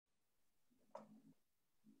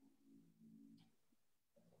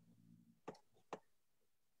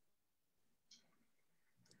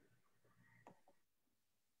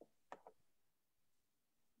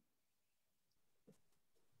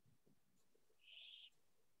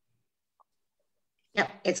Yep,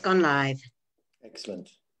 it's gone live. Excellent.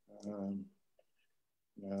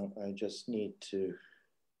 Now I just need to...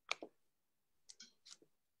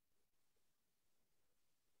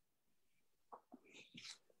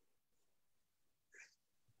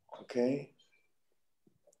 Okay.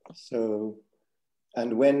 So,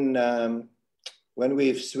 and when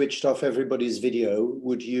we've switched off everybody's video,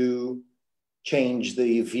 would you change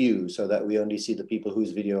the view so that we only see the people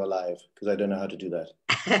whose video are live? Because I don't know how to do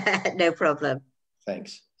that. No problem.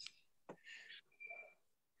 Thanks.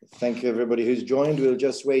 Thank you, everybody who's joined. We'll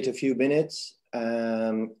just wait a few minutes.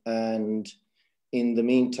 And in the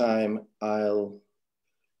meantime, I'll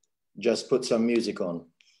just put some music on.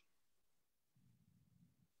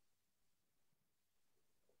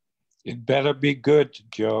 It better be good,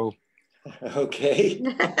 Joe. Okay.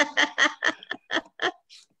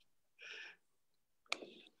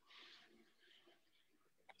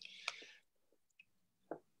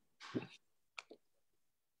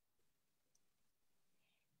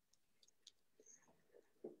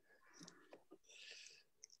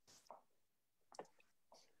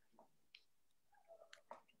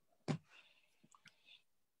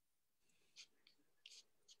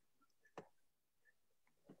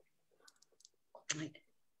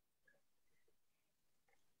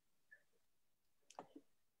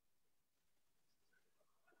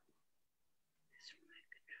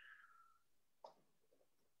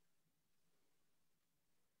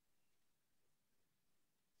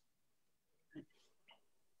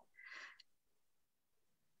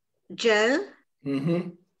 Joe?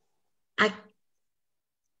 Mm-hmm.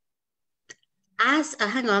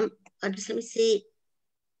 Hang on, let me see.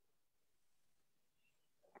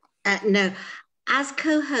 No, as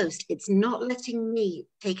co-host, it's not letting me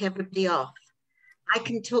take everybody off. I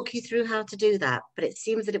can talk you through how to do that, but it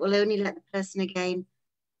seems that it will only let the person again.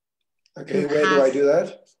 Okay, where do I do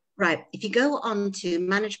that? Right, if you go on to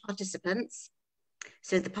manage participants,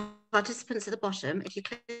 so the participants at the bottom, if you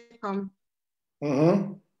click on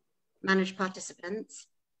manage participants,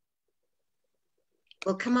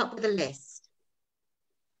 we'll come up with a list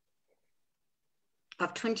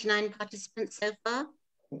of 29 participants so far.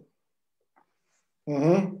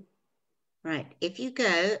 Right, if you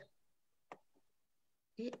go,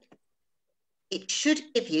 it should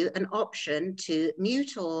give you an option to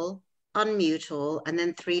mute all, unmute all, and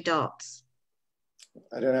then 3 dots.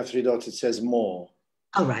 I don't have 3 dots, it says more.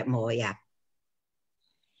 Oh, right, more, yeah.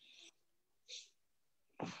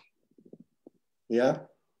 Yeah.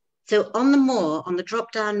 So on the more, on the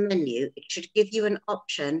drop-down menu, it should give you an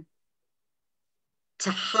option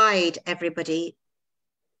to hide everybody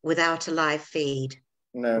without a live feed.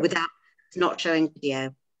 No. Without not showing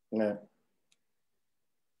video. No.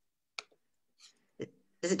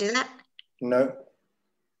 Does it do that? No.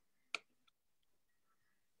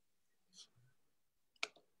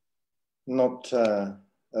 Not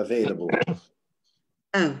available.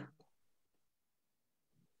 Oh.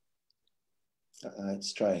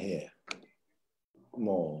 Let's try here.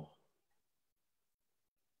 More.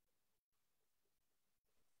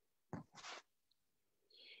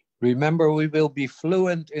 Remember, we will be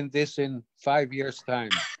fluent in this in 5 years' time.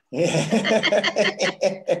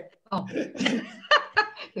 Oh.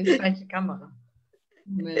 Dit is de camera.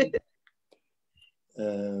 Nee.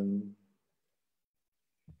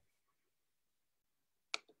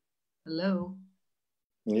 Hello.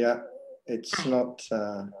 Yeah, it's not.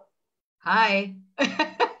 Hi.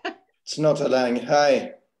 It's not allowing.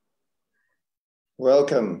 Hi.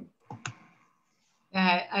 Welcome.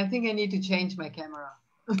 Yeah, I think I need to change my camera.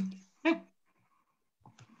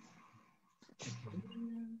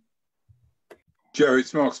 Joe,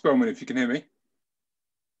 it's Mark Spellman, if you can hear me.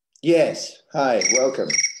 Yes. Hi, welcome.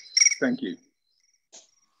 Thank you.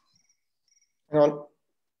 Hang on.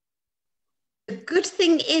 The good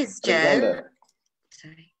thing is, Joe. Alexander.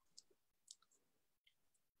 Sorry.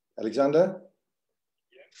 Alexander?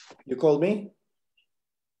 Yes. You called me?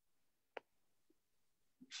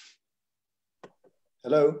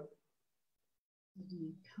 Hello?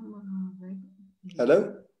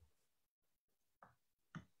 Hello?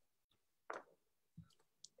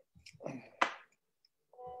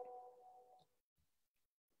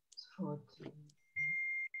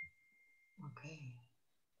 Okay.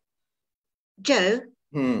 Joe,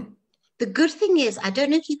 the good thing is, I don't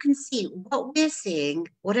know if you can see what we're seeing,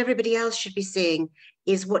 what everybody else should be seeing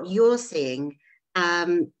is what you're seeing.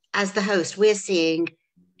 As the host, we're seeing,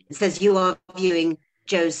 it says you are viewing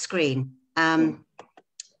Joe's screen.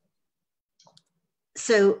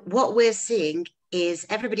 So what we're seeing is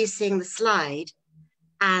everybody's seeing the slide,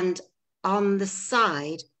 and on the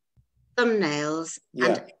side, thumbnails,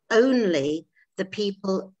 and only the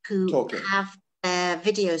people who have their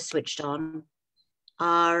have videos switched on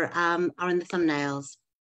are in the thumbnails.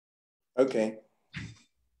 Okay.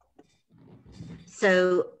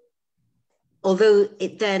 So although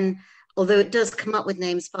it does come up with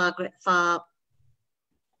names far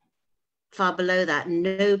below that,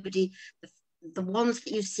 nobody, the ones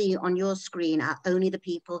that you see on your screen are only the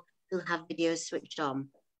people who have videos switched on.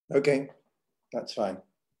 Okay, that's fine.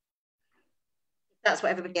 That's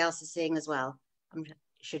what everybody else is seeing as well. It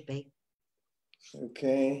should be.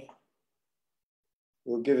 Okay.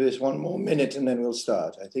 We'll give this one more minute and then we'll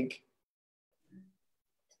start, I think.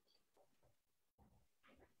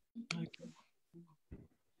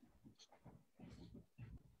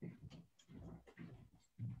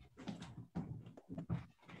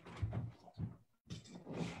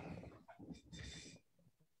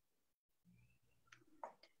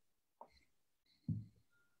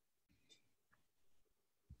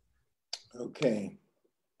 Okay.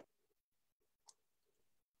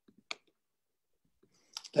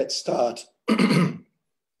 Let's start.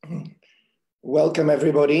 Welcome,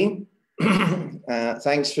 everybody.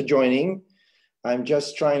 Thanks for joining. I'm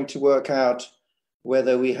just trying to work out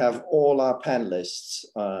whether we have all our panelists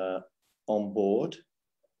on board.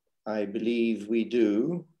 I believe we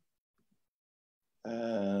do.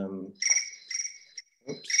 Oops.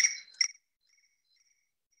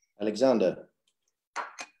 Alexander.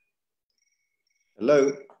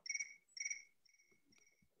 Hello.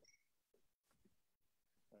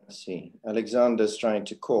 Let's see. Alexander's trying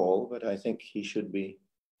to call, but I think he should be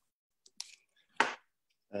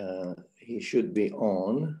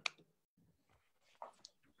on.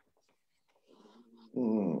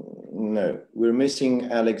 No, we're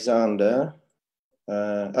missing Alexander.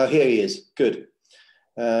 Oh, here he is. Good.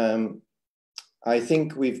 I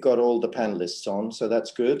think we've got all the panelists on, so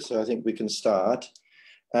that's good. So I think we can start.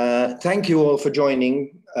 Thank you all for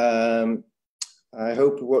joining. I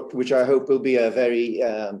hope which I hope will be a very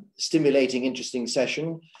stimulating, interesting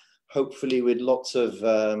session, hopefully with lots of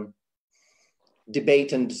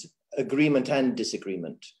debate and agreement and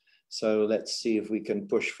disagreement. So let's see if we can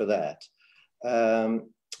push for that.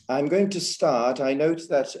 I'm going to start. I note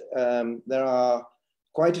that there are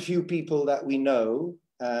quite a few people that we know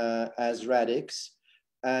as Radix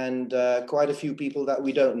and quite a few people that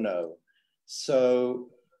we don't know. So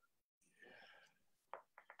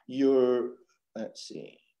let's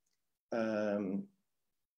see.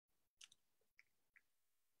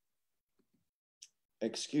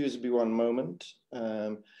 Excuse me one moment.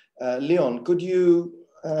 Leon, could you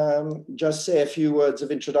just say a few words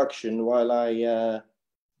of introduction while I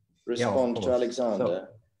respond to Alexander?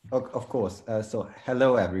 So, of course. So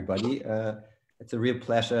hello, everybody. It's a real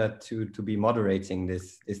pleasure to be moderating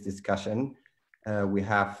this discussion. We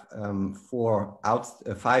have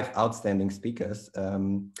 5 outstanding speakers.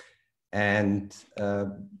 And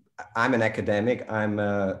I'm an academic. I'm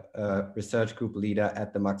a research group leader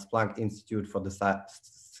at the Max Planck Institute for the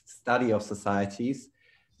Study of Societies.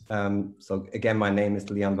 So again, my name is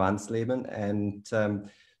Leon Wansleben. And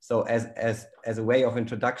so as a way of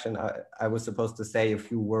introduction, I was supposed to say a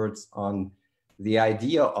few words on the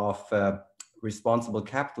idea of responsible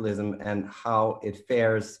capitalism and how it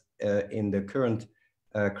fares in the current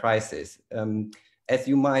crisis. As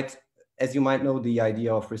you might know, the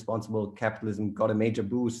idea of responsible capitalism got a major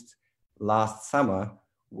boost last summer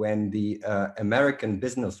when the American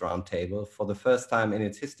Business Roundtable, for the first time in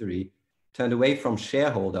its history, turned away from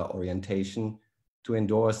shareholder orientation to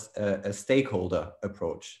endorse a stakeholder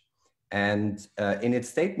approach. And in its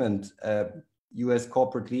statement, US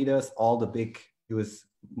corporate leaders, all the big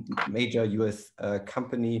major US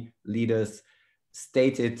company leaders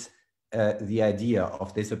stated the idea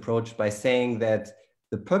of this approach by saying that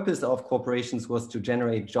the purpose of corporations was to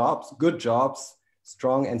generate jobs, good jobs,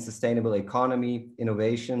 strong and sustainable economy,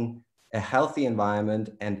 innovation, a healthy environment,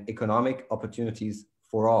 and economic opportunities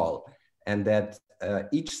for all. And that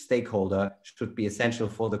each stakeholder should be essential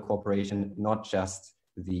for the corporation, not just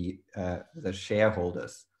the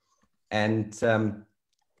shareholders. And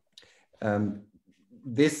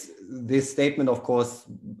this statement, of course,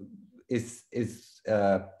 is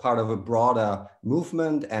part of a broader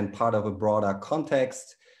movement and part of a broader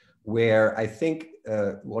context where I think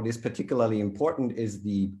what is particularly important is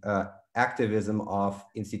the activism of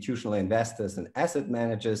institutional investors and asset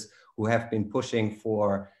managers who have been pushing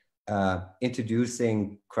for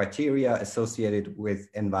introducing criteria associated with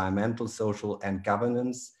environmental, social, and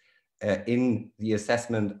governance in the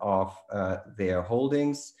assessment of their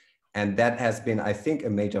holdings. And that has been, I think, a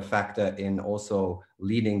major factor in also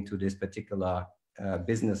leading to this particular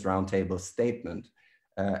Business Roundtable statement.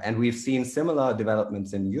 And we've seen similar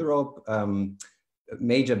developments in Europe.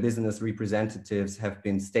 major business representatives have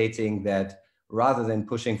been stating that rather than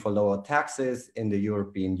pushing for lower taxes in the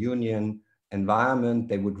European Union environment,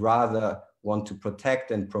 they would rather want to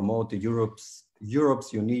protect and promote the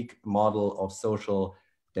Europe's unique model of social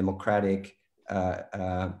democratic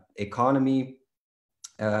economy.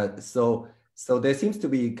 So there seems to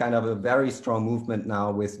be kind of a very strong movement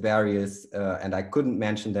now with various, and I couldn't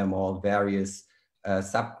mention them all, various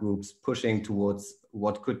subgroups pushing towards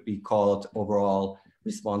what could be called overall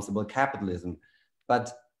responsible capitalism.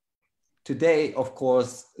 But today, of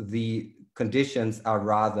course, the conditions are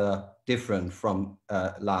rather different from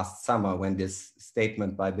last summer when this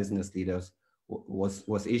statement by business leaders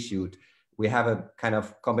was issued. We have a kind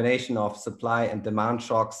of combination of supply and demand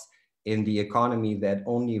shocks in the economy that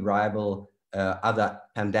only rival other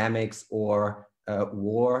pandemics or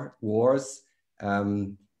wars.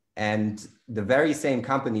 And the very same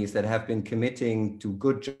companies that have been committing to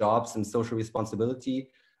good jobs and social responsibility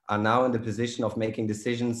are now in the position of making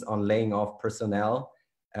decisions on laying off personnel,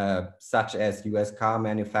 such as US car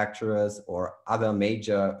manufacturers or other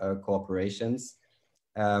major corporations,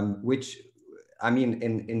 which, I mean,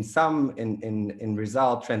 in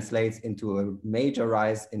result translates into a major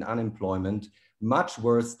rise in unemployment, much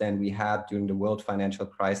worse than we had during the world financial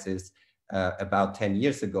crisis about 10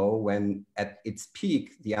 years ago, when at its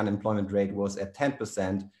peak, the unemployment rate was at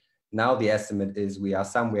 10%. Now the estimate is we are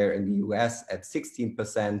somewhere in the US at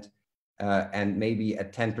 16% and maybe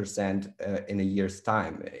at 10% in a year's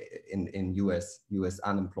time in US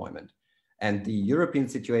unemployment. And the European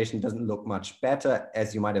situation doesn't look much better.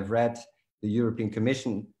 As you might have read, the European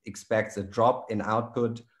Commission expects a drop in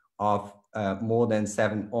output of more than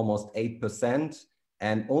almost 8%,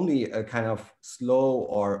 and only a kind of slow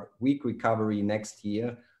or weak recovery next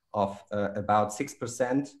year of about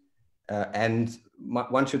 6%. And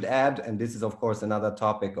one should add, and this is of course another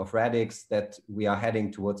topic of Radix, that we are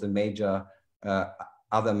heading towards a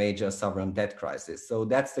other major sovereign debt crisis. So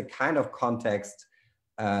that's the kind of context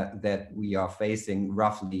that we are facing,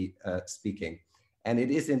 roughly speaking. And it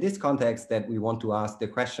is in this context that we want to ask the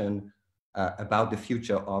question about the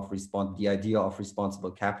future of the idea of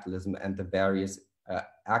responsible capitalism and the various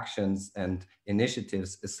actions and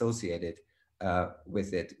initiatives associated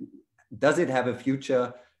with it. Does it have a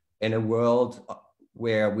future in a world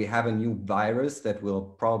where we have a new virus that will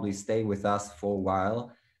probably stay with us for a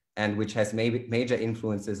while and which has major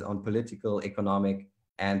influences on political, economic,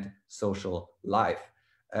 and social life?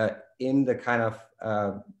 In the kind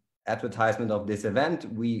of advertisement of this event,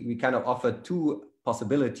 we kind of offer two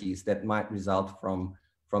possibilities that might result from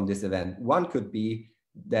this event. One could be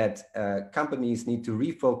that companies need to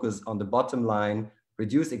refocus on the bottom line,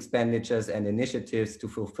 reduce expenditures and initiatives to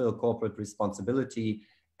fulfill corporate responsibility,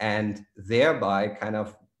 and thereby kind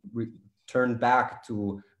of turn back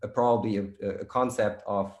to probably a concept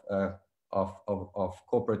of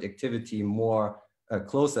corporate activity more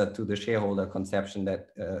closer to the shareholder conception that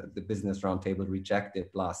the Business Roundtable rejected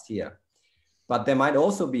last year. But there might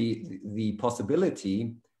also be the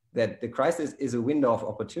possibility that the crisis is a window of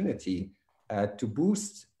opportunity to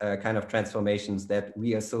boost kind of transformations that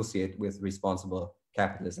we associate with responsible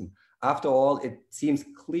capitalism. After all, it seems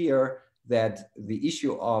clear that the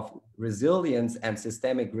issue of resilience and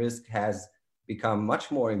systemic risk has become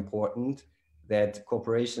much more important, that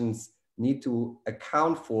corporations need to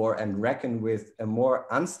account for and reckon with a more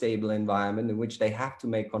unstable environment in which they have to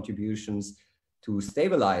make contributions to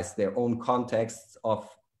stabilize their own contexts of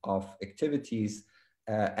activities.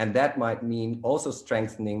 And that might mean also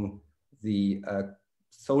strengthening the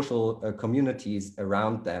social communities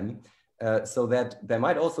around them, so that there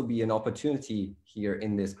might also be an opportunity here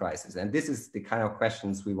in this crisis. And this is the kind of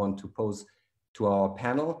questions we want to pose to our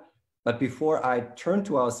panel. But before I turn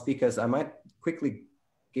to our speakers, I might quickly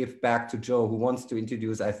give back to Joe, who wants to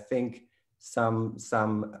introduce, I think, some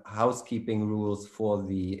housekeeping rules for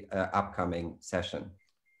the upcoming session.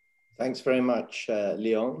 Thanks very much,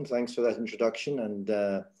 Leon. Thanks for that introduction and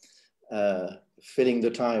filling the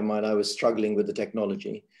time while I was struggling with the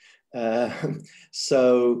technology.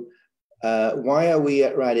 So why are we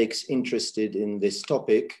at Radix interested in this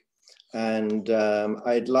topic? And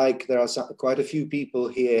there are quite a few people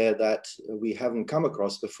here that we haven't come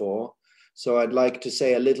across before. So I'd like to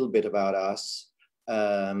say a little bit about us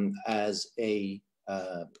as a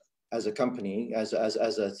company, as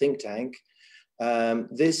a think tank.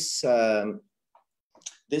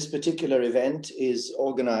 This particular event is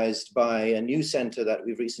organized by a new center that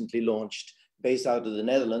we've recently launched based out of the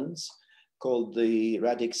Netherlands called the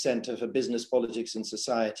Radix Center for Business, Politics and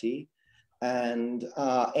Society. And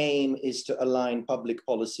our aim is to align public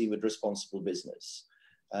policy with responsible business.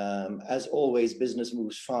 As always, business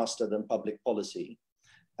moves faster than public policy.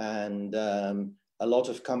 And a lot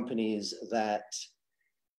of companies that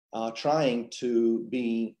are trying to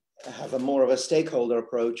have a more of a stakeholder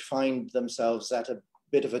approach find themselves at a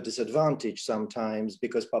bit of a disadvantage sometimes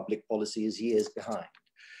because public policy is years behind.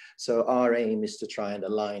 So our aim is to try and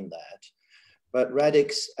align that. But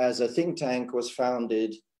Radix as a think tank was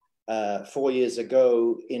founded 4 years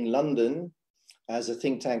ago in London as a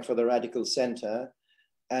think tank for the Radical Center.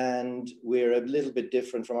 And we're a little bit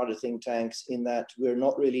different from other think tanks in that we're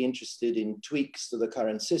not really interested in tweaks to the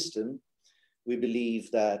current system. We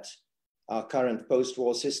believe that our current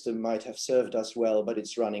post-war system might have served us well, but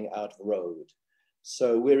it's running out of road.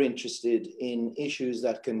 So we're interested in issues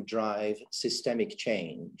that can drive systemic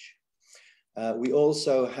change. We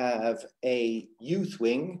also have a youth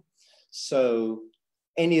wing. So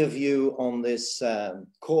any of you on this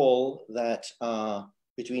call that are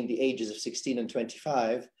between the ages of 16 and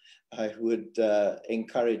 25, I would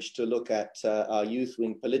encourage to look at our youth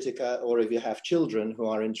wing Politica, or if you have children who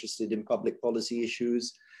are interested in public policy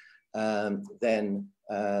issues, then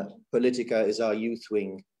Politica is our youth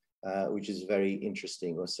wing, which is very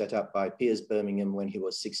interesting. It was set up by Piers Birmingham when he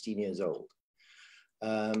was 16 years old.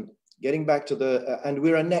 Getting back to and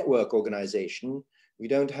we're a network organization. We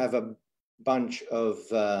don't have a bunch of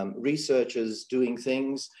researchers doing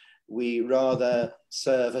things. We rather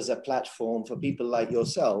serve as a platform for people like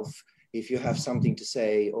yourself. If you have something to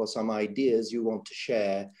say or some ideas you want to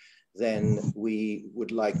share, then we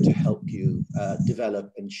would like to help you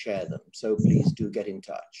develop and share them. So please do get in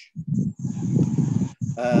touch.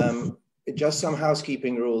 Just some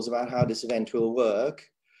housekeeping rules about how this event will work.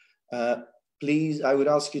 Please, I would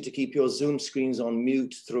ask you to keep your Zoom screens on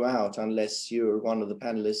mute throughout unless you're one of the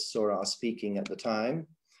panelists or are speaking at the time.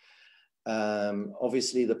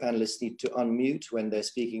 Obviously, the panelists need to unmute when they're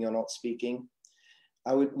speaking or not speaking.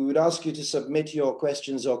 We would ask you to submit your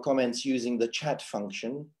questions or comments using the chat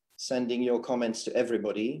function, sending your comments to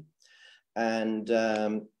everybody. And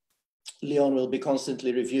Leon will be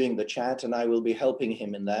constantly reviewing the chat and I will be helping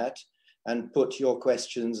him in that and put your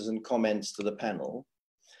questions and comments to the panel.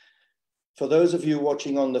 For those of you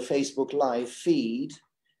watching on the Facebook Live feed,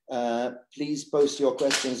 please post your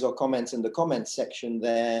questions or comments in the comments section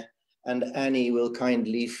there, and Annie will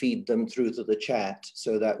kindly feed them through to the chat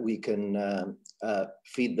so that we can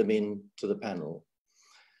feed them in to the panel.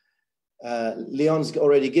 Leon's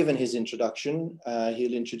already given his introduction.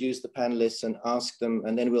 He'll introduce the panelists and ask them,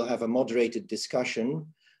 and then we'll have a moderated discussion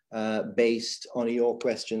based on your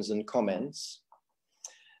questions and comments.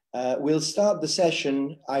 We'll start the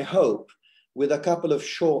session, I hope, with a couple of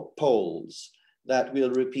short polls that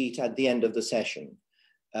we'll repeat at the end of the session.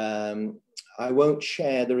 I won't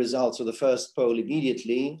share the results of the first poll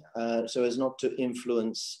immediately so as not to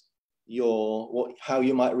influence how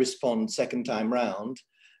you might respond second time round.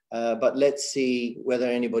 But let's see whether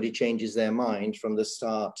anybody changes their mind from the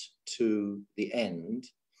start to the end.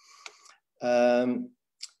 And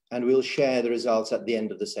we'll share the results at the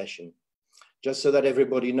end of the session. Just so that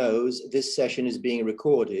everybody knows, this session is being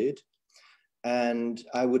recorded. And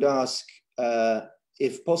I would ask,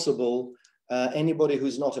 if possible, anybody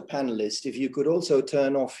who's not a panelist, if you could also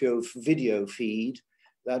turn off your video feed,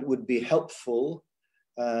 that would be helpful.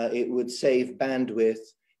 It would save bandwidth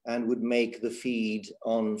and would make the feed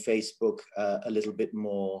on Facebook a little bit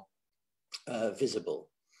more visible.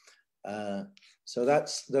 So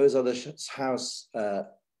those are the house.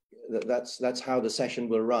 That's how the session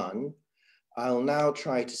will run. I'll now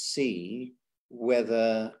try to see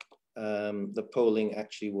whether the polling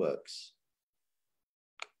actually works.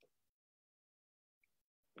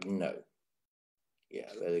 No. Yeah,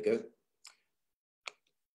 there we go.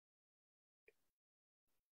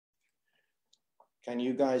 Can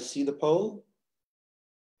you guys see the poll?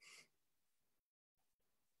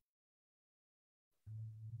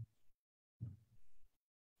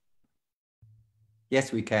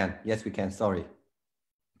 Yes, we can. Yes, we can. Sorry.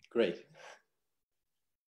 Great.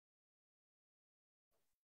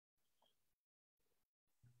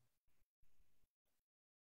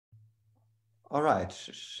 All right.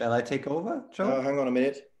 Shall I take over, Joe? Hang on a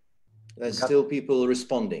minute. There's still people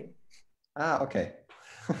responding. Ah, okay.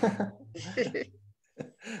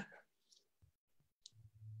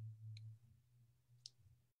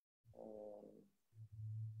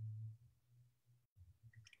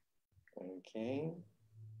 Okay.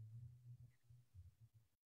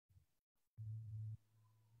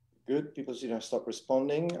 Good. People seem to have stopped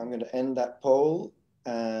responding. I'm going to end that poll.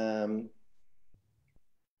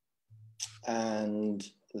 And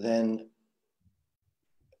then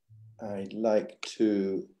I'd like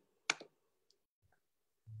to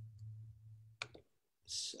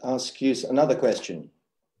ask you another question.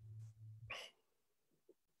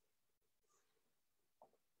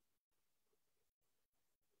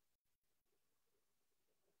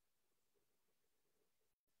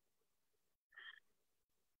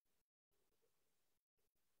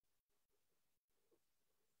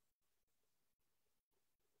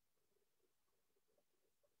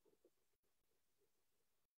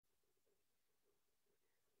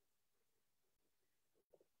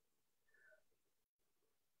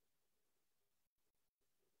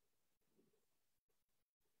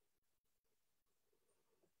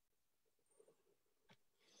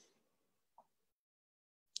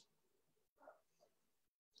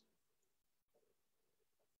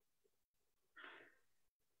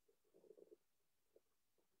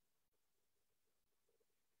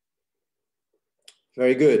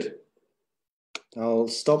 Very good. I'll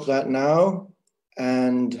stop that now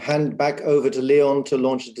and hand back over to Leon to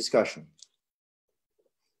launch the discussion.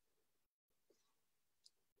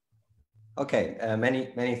 Okay,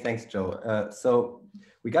 many thanks, Joe. So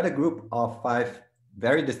we got a group of 5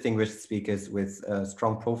 very distinguished speakers with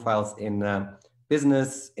strong profiles in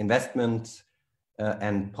business, investment,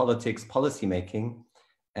 and politics, policymaking.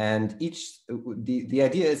 And the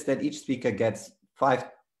idea is that each speaker gets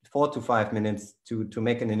 4 to 5 minutes to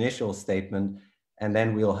make an initial statement, and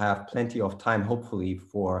then we'll have plenty of time, hopefully,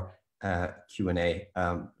 for Q&A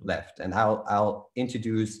left. And I'll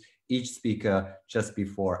introduce each speaker just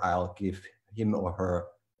before I'll give him or her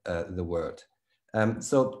the word.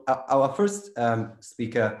 So our first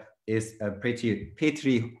speaker is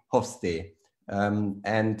Petri Hofstee.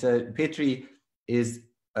 Petri is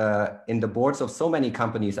in the boards of so many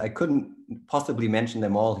companies. I couldn't possibly mention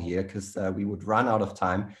them all here because we would run out of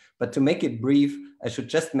time. But to make it brief, I should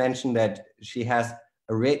just mention that she has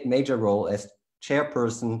a major role as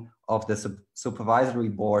chairperson of the supervisory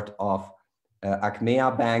board of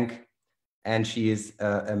Achmea Bank, and she is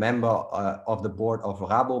a member of the board of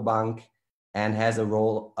Rabobank and has a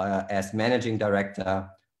role as managing director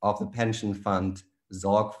of the pension fund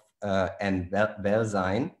Zorg and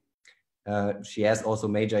Welzijn. She has also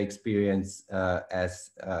major experience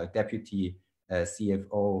as deputy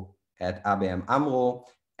CFO at ABN AMRO,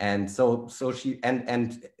 and so she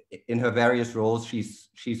and in her various roles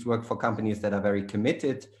she's worked for companies that are very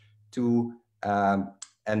committed to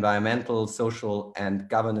environmental, social, and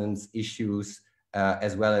governance issues,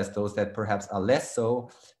 as well as those that perhaps are less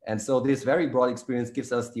so. And so this very broad experience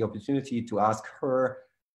gives us the opportunity to ask her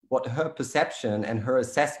what her perception and her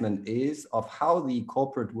assessment is of how the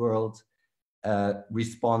corporate world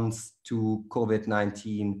responds to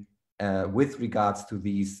COVID-19 with regards to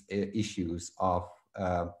these issues of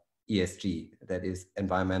ESG, that is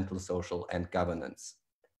environmental, social, and governance.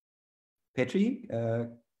 Petri?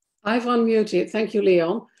 I've unmuted. Thank you,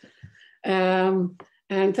 Leon.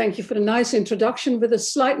 And thank you for the nice introduction with a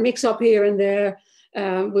slight mix up here and there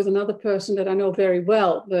with another person that I know very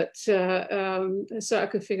well, but so I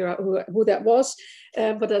could figure out who that was,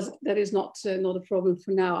 but that is not a problem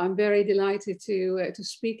for now. I'm very delighted to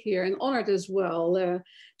speak here and honored as well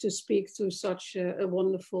to speak to such a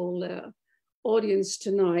wonderful audience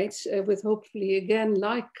tonight with hopefully again,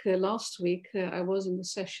 like last week, I was in the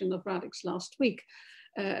session of Radix last week,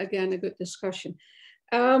 again, a good discussion.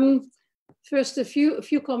 First, a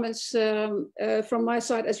few comments from my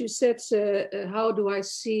side. As you said, how do I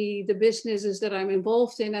see the businesses that I'm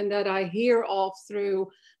involved in and that I hear of through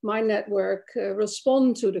my network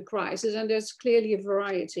respond to the crisis? And there's clearly a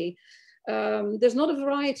variety. There's not a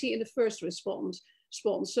variety in the first response.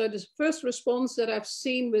 So the first response that I've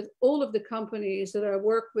seen with all of the companies that I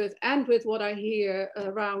work with and with what I hear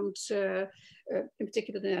around, in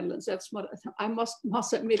particular the Netherlands, that's what I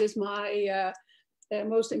must admit is my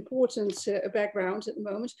most important background at the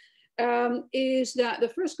moment, is that the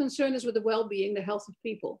first concern is with the well-being, the health of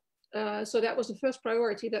people. So that was the first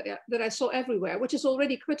priority that I saw everywhere, which is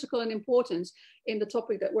already critical and important in the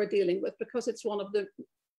topic that we're dealing with, because it's one of the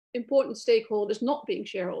important stakeholders not being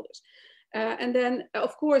shareholders. And then,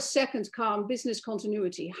 of course, second come business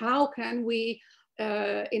continuity. How can we,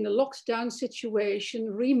 in a lockdown situation,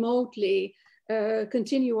 remotely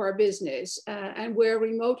continue our business? And where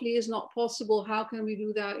remotely is not possible, how can we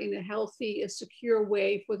do that in a healthy, a secure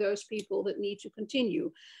way for those people that need to continue?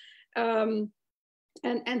 And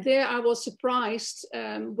there I was surprised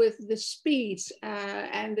with the speed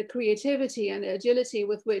and the creativity and the agility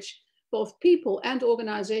with which both people and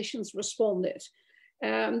organizations responded.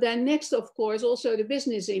 Then next, of course, also the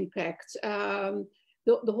business impact,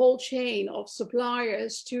 the whole chain of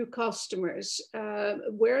suppliers to customers.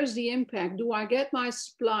 Where is the impact? Do I get my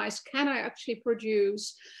supplies? Can I actually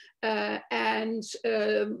produce? And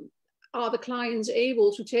are the clients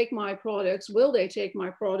able to take my products? Will they take my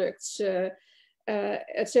products?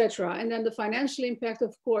 Etc. And then the financial impact,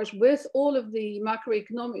 of course, with all of the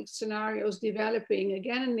macroeconomic scenarios developing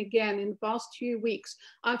again and again in the past few weeks.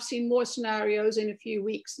 I've seen more scenarios in a few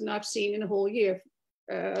weeks than I've seen in a whole year,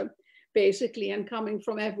 basically, and coming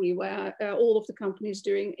from everywhere, all of the companies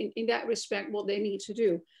doing in that respect what they need to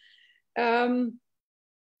do.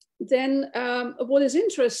 What is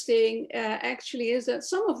interesting actually is that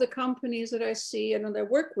some of the companies that I see and that I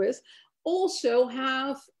work with also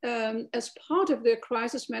have, as part of their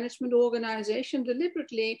crisis management organization,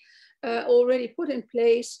 deliberately already put in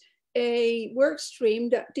place a work stream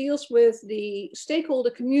that deals with the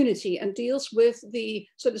stakeholder community and deals with the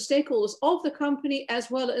stakeholders of the company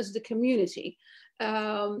as well as the community.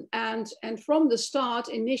 And from the start,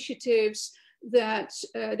 initiatives that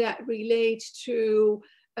relate to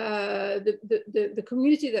the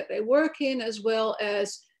community that they work in, as well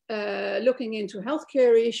as looking into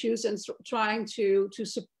healthcare issues and trying to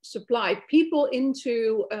supply people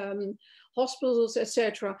into hospitals,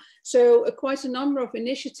 etc. So quite a number of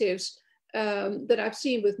initiatives that I've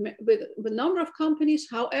seen with a number of companies.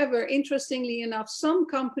 However, interestingly enough, some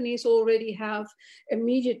companies already have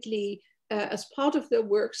immediately, as part of their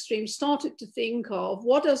work stream, started to think of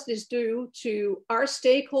what does this do to our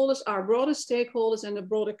stakeholders, our broader stakeholders, and the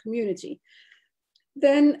broader community.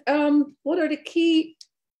 Then what are the key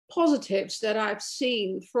positives that I've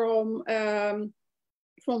seen from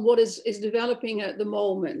what is developing at the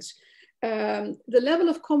moment? The level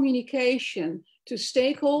of communication to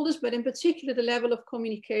stakeholders, but in particular the level of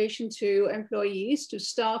communication to employees, to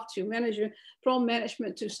staff, to manager, from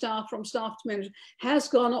management to staff, from staff to manager, has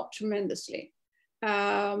gone up tremendously.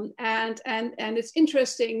 And it's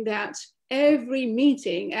interesting that every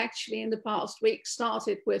meeting actually in the past week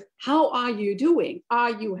started with, how are you doing?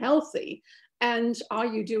 Are you healthy? And are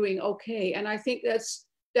you doing okay? And I think that's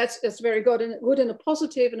very good and a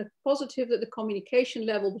positive that the communication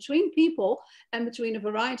level between people and between a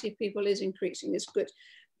variety of people is increasing. Is good.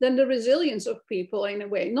 Then the resilience of people, in a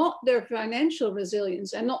way, not their financial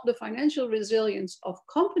resilience and not the financial resilience of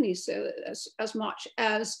companies as much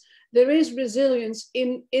as there is resilience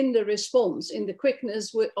in the response, in the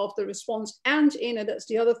quickness of the response, and in it, that's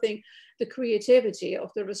the other thing, the creativity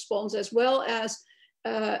of the response, as well as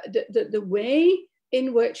the way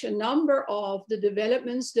in which a number of the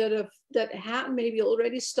developments that had maybe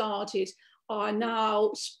already started are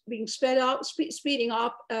now being speeding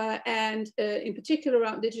up, and in particular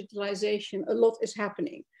around digitalization, a lot is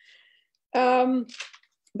happening.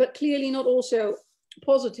 But clearly not also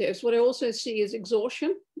positives. What I also see is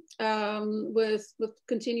exhaustion with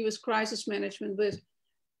continuous crisis management, with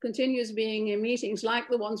continuous being in meetings like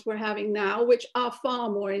the ones we're having now, which are far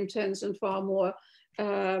more intense and far more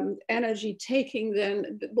energy taking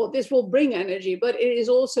than, well, this will bring energy, but it is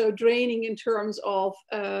also draining in terms of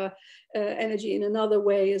energy in another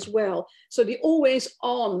way as well. So the always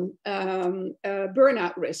on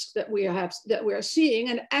burnout risk that we are seeing,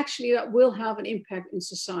 and actually that will have an impact in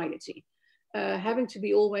society, having to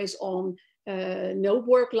be always on, no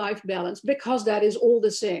work-life balance, because that is all the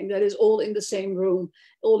same, that is all in the same room,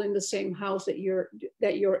 all in the same house that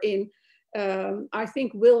you're in. I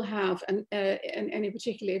think will have, and in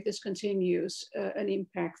particular if this continues, an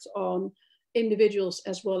impact on individuals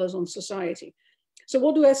as well as on society. So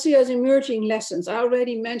what do I see as emerging lessons? I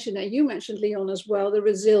already mentioned, and you mentioned, Leon, as well, the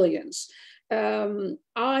resilience.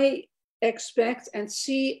 I expect and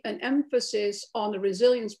see an emphasis on the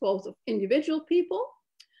resilience both of individual people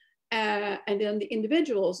and then the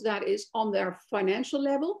individuals, that is on their financial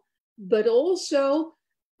level, but also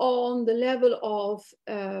on the level of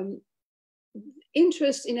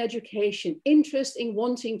interest in education, interest in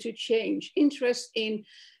wanting to change, interest in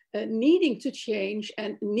needing to change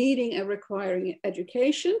and needing and requiring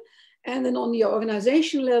education. And then on the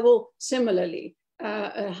organization level, similarly,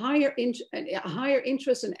 a higher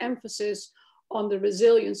interest and emphasis on the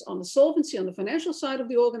resilience, on the solvency, on the financial side of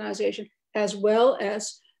the organization, as well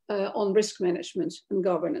as on risk management and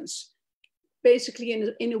governance. Basically,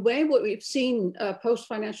 in a way, what we've seen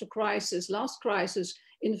post-financial crisis, last crisis,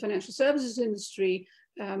 in the financial services industry,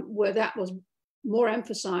 where that was more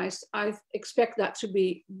emphasized, I expect that to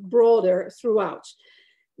be broader throughout.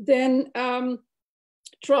 Then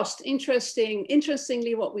trust.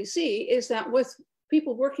 Interestingly, what we see is that with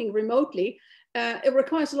people working remotely, it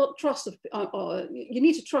requires a lot of trust. You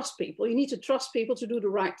need to trust people. You need to trust people to do the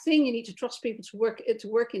right thing. You need to trust people to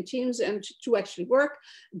work in teams and to actually work,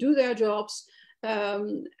 do their jobs.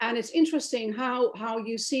 And it's interesting how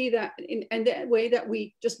you see that in that way that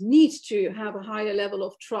we just need to have a higher level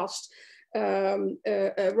of trust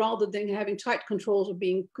rather than having tight controls of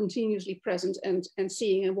being continuously present and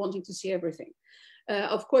seeing and wanting to see everything.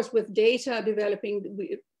 Of course, with data developments,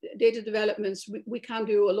 we can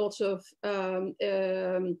do a lot of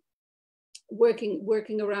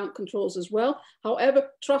working around controls as well.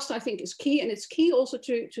 However, trust, I think, is key, and it's key also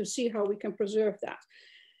to see how we can preserve that.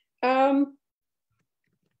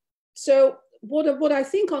 So what I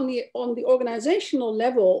think on the organizational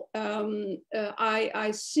level,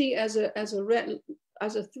 I see as a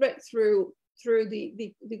threat through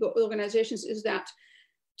the organizations is that,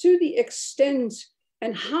 to the extent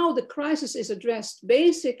and how the crisis is addressed,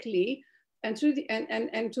 basically, and to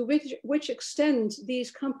which extent these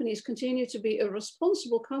companies continue to be a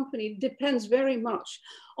responsible company depends very much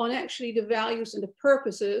on actually the values and the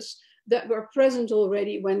purposes that were present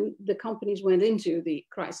already when the companies went into the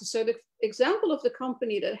crisis. So the example of the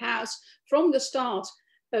company that has from the start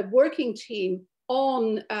a working team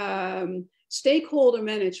on stakeholder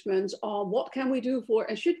management, on what can we do for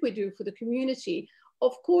and should we do for the community,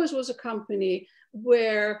 of course was a company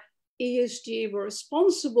where ESG, where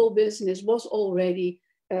responsible business was already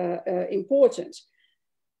important.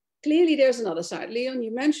 Clearly there's another side. Leon,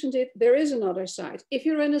 you mentioned it, there is another side. If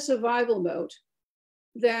you're in a survival mode,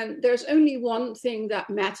 then there's only one thing that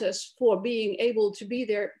matters for being able to be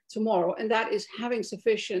there tomorrow, and that is having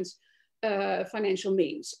sufficient financial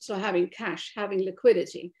means. So having cash, having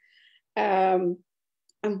liquidity. And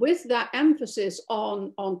with that emphasis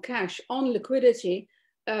on cash, on liquidity,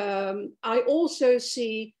 I also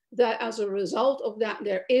see that as a result of that,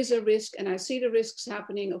 there is a risk, and I see the risks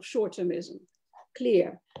happening of short-termism,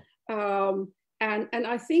 clear. And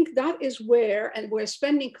I think that is where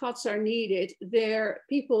spending cuts are needed, there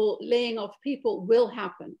people laying off people will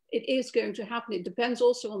happen. It is going to happen. It depends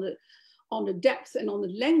also on the depth and on the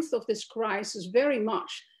length of this crisis, very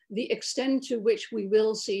much the extent to which we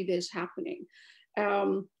will see this happening.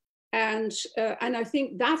 And I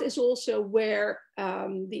think that is also where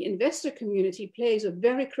the investor community plays a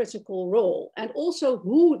very critical role, and also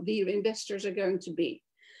who the investors are going to be.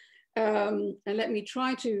 And let me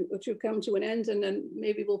try to come to an end, and then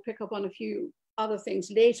maybe we'll pick up on a few other things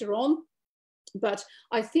later on. But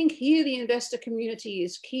I think here the investor community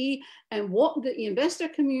is key, and what the investor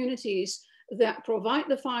communities that provide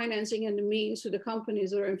the financing and the means to the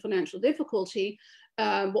companies that are in financial difficulty,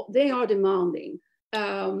 what they are demanding.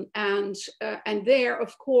 And there,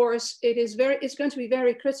 of course, it's going to be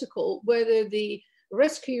very critical whether the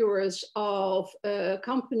rescuers of a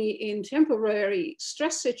company in temporary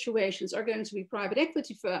stress situations are going to be private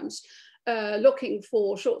equity firms looking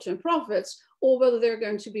for short-term profits, or whether they're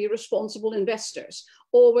going to be responsible investors,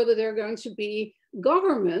 or whether they're going to be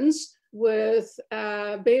governments with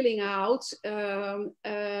bailing out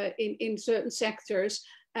in certain sectors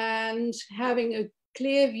and having a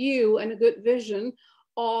clear view and a good vision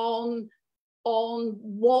on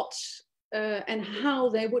what and how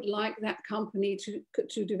they would like that company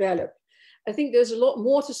to develop. I think there's a lot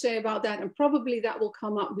more to say about that, and probably that will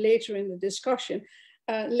come up later in the discussion.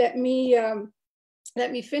 Let me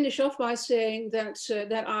finish off by saying that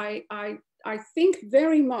I think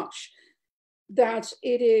very much that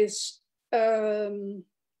it is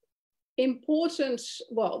important.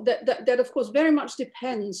 Well, that of course very much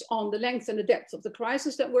depends on the length and the depth of the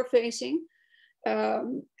crisis that we're facing.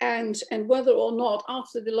 And whether or not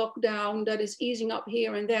after the lockdown that is easing up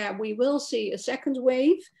here and there, we will see a second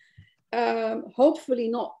wave. Hopefully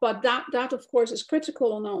not, but that of course is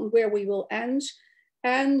critical on where we will end.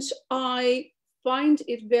 And I find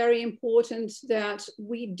it very important that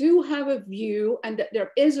we do have a view and that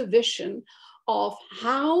there is a vision of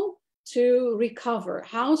how to recover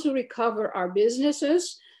our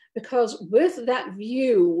businesses, because with that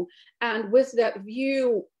view and with that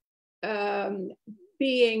view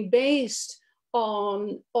being based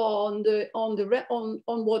on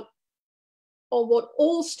what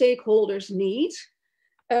all stakeholders need.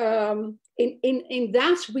 In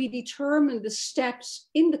that we determine the steps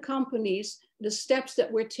in the companies, the steps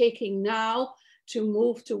that we're taking now to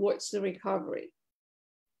move towards the recovery.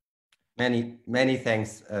 Many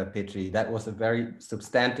thanks, Petri. That was a very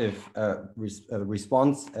substantive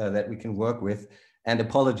response that we can work with. And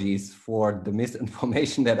apologies for the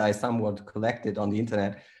misinformation that I somewhat collected on the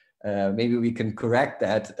internet. Maybe we can correct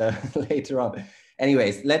that later on.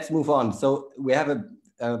 Anyways, let's move on. So we have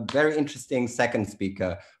a very interesting second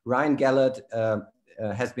speaker. Ryan Gallert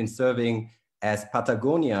has been serving as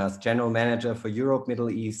Patagonia's general manager for Europe,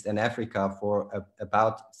 Middle East, and Africa for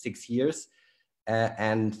about 6 years.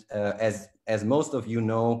 As most of you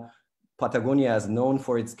know, Patagonia is known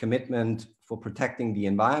for its commitment for protecting the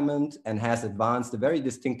environment and has advanced a very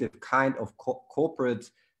distinctive kind of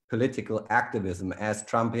corporate political activism, as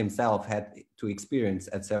Trump himself had to experience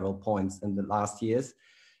at several points in the last years.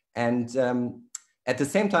 And at the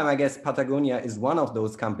same time, I guess Patagonia is one of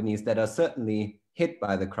those companies that are certainly hit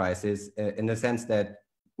by the crisis in the sense that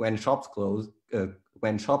when shops close,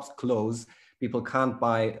 people can't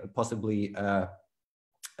buy possibly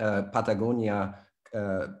Patagonia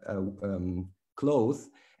clothes.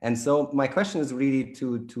 And so my question is really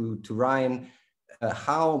to Ryan,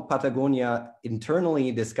 how Patagonia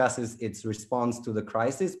internally discusses its response to the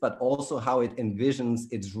crisis, but also how it envisions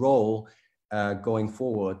its role going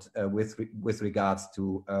forward with regards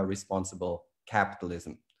to responsible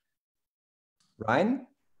capitalism. Ryan?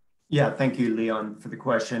 Yeah, thank you, Leon, for the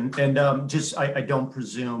question. And I don't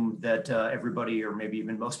presume that everybody, or maybe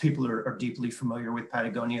even most people, are deeply familiar with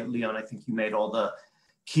Patagonia. Leon, I think you made all the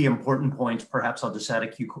key important points. Perhaps I'll just add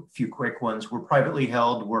a few quick ones. We're privately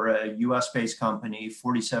held. We're a US-based company,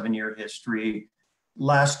 47-year history.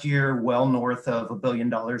 Last year, well north of $1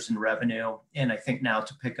 billion in revenue. And I think now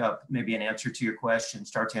to pick up maybe an answer to your question,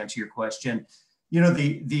 start to answer your question, you know,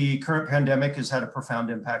 the current pandemic has had a profound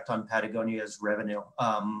impact on Patagonia's revenue.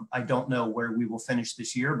 I don't know where we will finish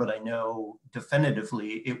this year, but I know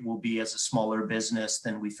definitively it will be as a smaller business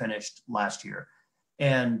than we finished last year.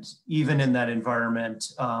 And even in that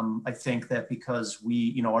environment, I think that because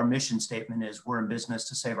our mission statement is we're in business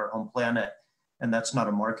to save our home planet. And that's not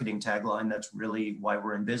a marketing tagline. That's really why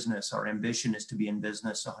we're in business. Our ambition is to be in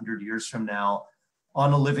business 100 years from now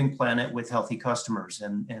on a living planet with healthy customers.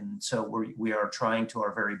 And so we are trying to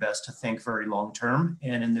our very best to think very long term.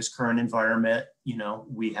 And in this current environment, you know,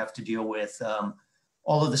 we have to deal with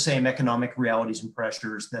all of the same economic realities and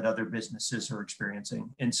pressures that other businesses are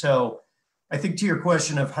experiencing. And so I think to your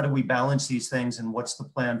question of how do we balance these things and what's the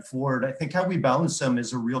plan forward, I think how we balance them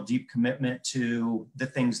is a real deep commitment to the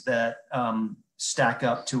things that stack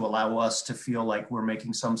up to allow us to feel like we're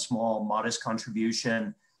making some small, modest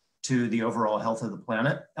contribution to the overall health of the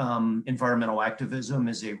planet. Environmental activism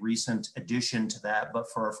is a recent addition to that,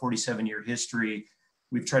 but for our 47-year history,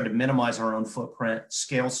 we've tried to minimize our own footprint,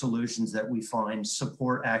 scale solutions that we find,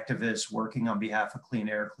 support activists working on behalf of clean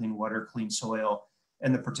air, clean water, clean soil,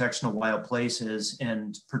 and the protection of wild places.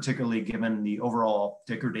 And particularly given the overall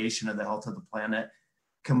degradation of the health of the planet,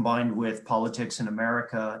 combined with politics in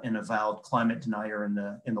America and avowed climate denier in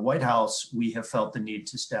the White House, we have felt the need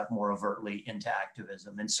to step more overtly into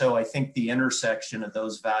activism. And so I think the intersection of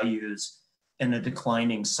those values and a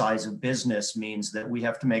declining size of business means that we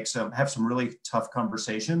have to have some really tough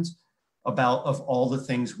conversations about, of all the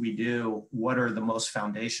things we do, what are the most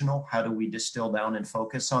foundational? How do we distill down and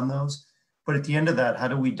focus on those? But at the end of that, how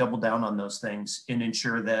do we double down on those things and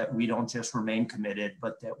ensure that we don't just remain committed,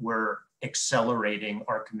 but that we're accelerating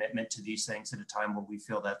our commitment to these things at a time when we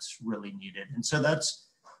feel that's really needed? And so that's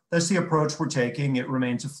the approach we're taking. It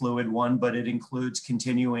remains a fluid one, but it includes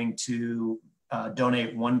continuing to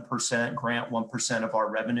donate 1%, grant 1% of our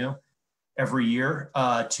revenue every year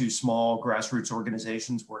to small grassroots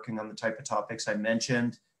organizations working on the type of topics I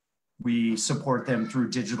mentioned. We support them through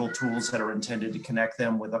digital tools that are intended to connect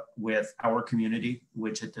them with our community,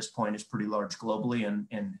 which at this point is pretty large globally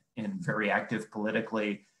and very active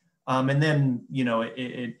politically. And then, you know,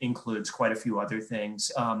 it includes quite a few other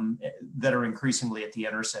things that are increasingly at the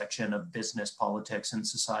intersection of business, politics, and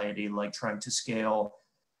society, like trying to scale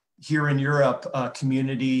here in Europe,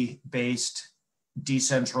 community-based,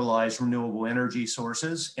 decentralized renewable energy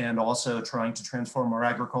sources, and also trying to transform our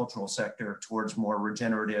agricultural sector towards more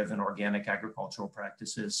regenerative and organic agricultural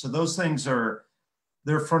practices. So those things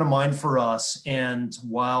they're front of mind for us. And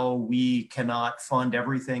while we cannot fund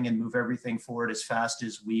everything and move everything forward as fast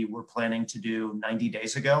as we were planning to do 90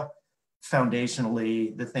 days ago,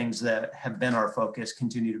 foundationally, the things that have been our focus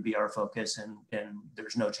continue to be our focus, and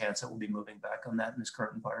there's no chance that we'll be moving back on that in this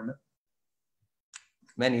current environment.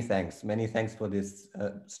 Many thanks for this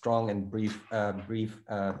strong and brief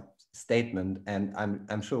statement, and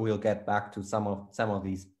I'm sure we'll get back to some of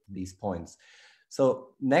these points. So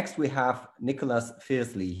next we have Nicholas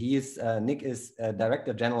Fiersley. Nick is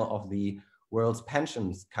Director General of the World's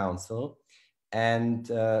Pensions Council, and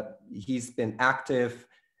he's been active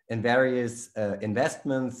in various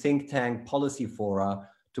investment, think tank, policy fora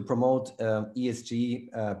to promote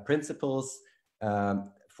ESG principles.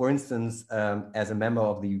 For instance, as a member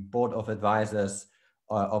of the Board of Advisors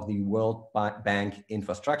of the World Bank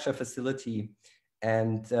Infrastructure Facility.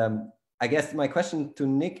 And I guess my question to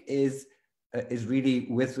Nick is really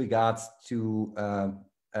with regards to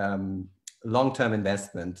long-term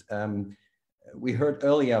investment. We heard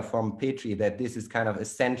earlier from Petri that this is kind of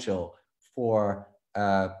essential for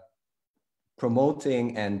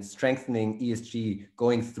promoting and strengthening ESG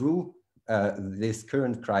going through this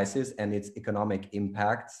current crisis and its economic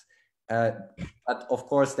impacts. But of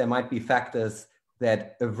course, there might be factors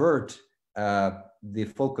that avert the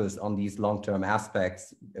focus on these long-term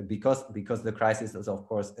aspects because the crisis is, of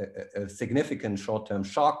course, a significant short-term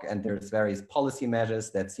shock, and there's various policy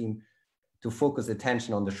measures that seem to focus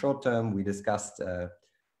attention on the short term. We discussed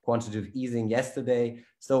quantitative easing yesterday.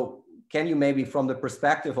 So can you maybe, from the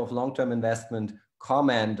perspective of long-term investment,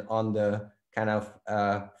 comment on the kind of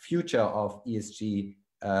future of ESG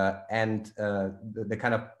and the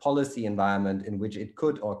kind of policy environment in which it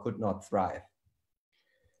could or could not thrive?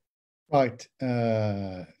 Right.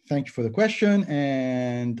 Thank you for the question.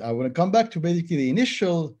 And I want to come back to basically the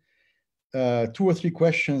initial 2 or 3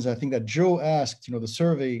 questions I think that Joe asked, the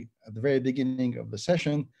survey at the very beginning of the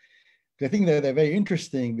session. I think that they're very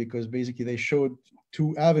interesting because basically they showed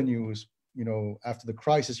 2 avenues, after the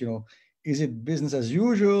crisis, is it business as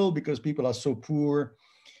usual because people are so poor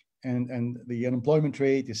and the unemployment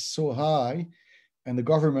rate is so high and the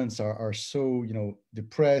governments are so,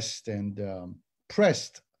 depressed and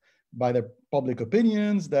pressed by their public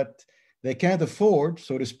opinions that they can't afford,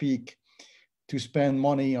 so to speak, to spend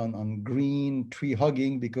money on green tree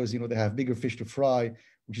hugging because, they have bigger fish to fry,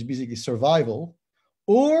 which is basically survival?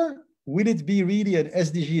 Or will it be really an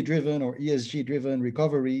SDG driven or ESG driven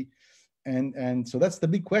recovery? And so that's the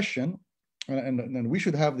big question. And we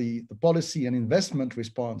should have the policy and investment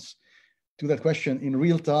response to that question in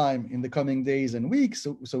real time in the coming days and weeks.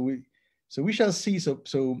 So we shall see. So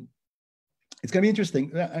it's going to be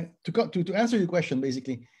interesting. To answer your question,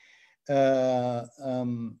 basically,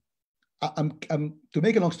 I'm to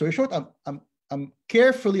make a long story short, I'm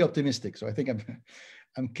carefully optimistic. So I think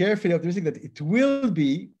I'm carefully optimistic that it will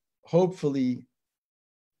be, hopefully,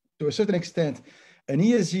 to a certain extent, an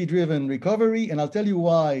ESG-driven recovery. And I'll tell you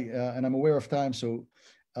why, and I'm aware of time, so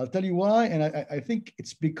I'll tell you why. And I think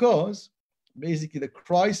it's because, basically, the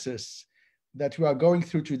crisis that we are going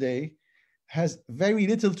through today has very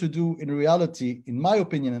little to do in reality, in my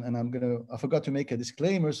opinion, and I forgot to make a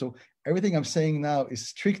disclaimer, so everything I'm saying now is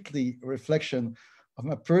strictly a reflection of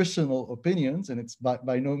my personal opinions, and it's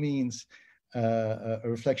by no means a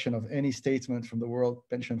reflection of any statement from the World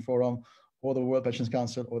Pension Forum or the World Pensions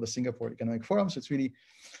Council or the Singapore Economic Forum. So it's really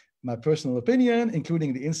my personal opinion,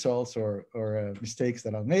 including the insults or mistakes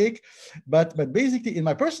that I'll make. But basically, in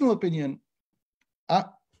my personal opinion,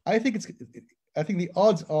 I think the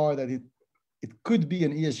odds are that it could be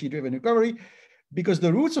an ESG-driven recovery because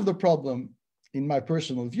the roots of the problem, in my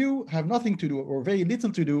personal view, have nothing to do or very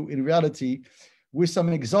little to do in reality with some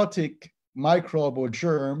exotic microbe or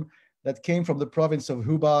germ that came from the province of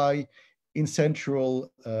Hubei in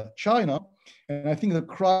central China. And I think the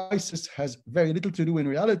crisis has very little to do in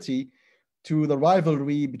reality to the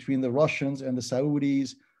rivalry between the Russians and the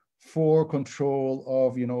Saudis for control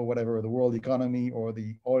of, whatever, the world economy or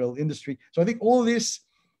the oil industry. So I think all this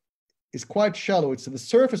is quite shallow. It's at the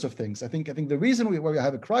surface of things. I think the reason why we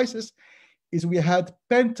have a crisis is we had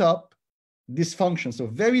pent-up dysfunction, so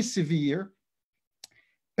very severe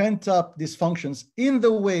pent-up dysfunctions in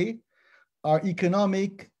the way our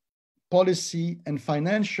economic policy and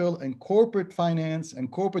financial and corporate finance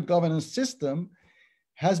and corporate governance system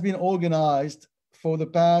has been organized for the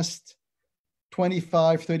past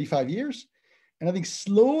 25, 35 years. And I think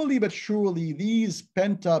slowly but surely these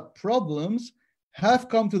pent-up problems have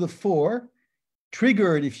come to the fore,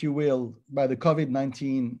 triggered, if you will, by the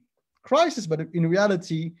COVID-19 crisis, but in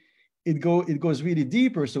reality, it goes really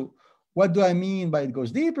deeper. So what do I mean by it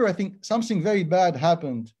goes deeper? I think something very bad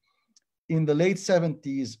happened in the late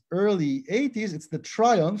 70s, early 80s. It's the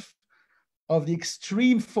triumph of the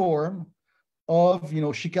extreme form of,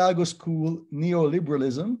 Chicago school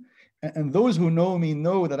neoliberalism. And those who know me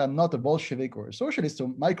know that I'm not a Bolshevik or a socialist.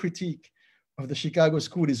 So my critique of the Chicago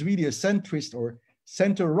school is really a centrist or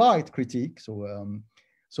center-right critique.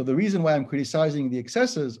 So the reason why I'm criticizing the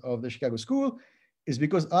excesses of the Chicago school is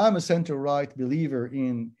because I'm a center-right believer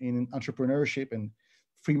in entrepreneurship and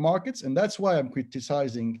free markets. And that's why I'm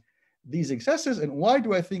criticizing these excesses. And why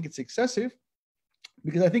do I think it's excessive?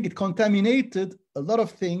 Because I think it contaminated a lot of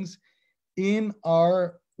things in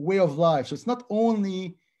our way of life. So it's not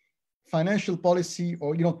only financial policy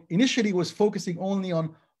or, initially it was focusing only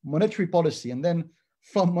on monetary policy. And then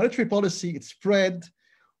from monetary policy, it spread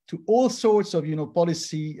to all sorts of,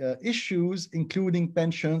 policy issues, including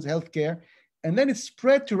pensions, healthcare. And then it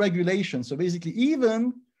spread to regulation. So basically,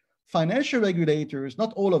 even financial regulators,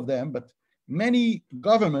 not all of them, but many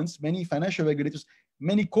governments, many financial regulators,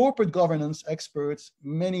 many corporate governance experts,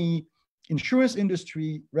 many insurance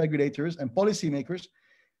industry regulators and policymakers,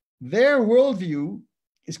 their worldview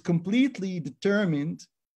is completely determined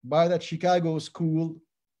by that Chicago school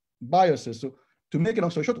biases. So to make it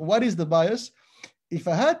long story short, what is the bias? If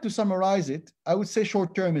I had to summarize it, I would say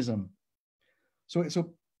short-termism.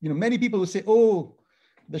 So many people would say, oh,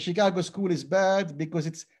 the Chicago school is bad because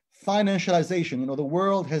it's financialization. The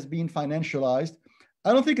world has been financialized.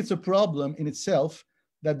 I don't think it's a problem in itself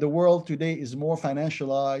that the world today is more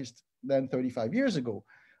financialized than 35 years ago.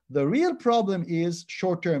 The real problem is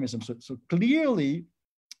short-termism. So clearly,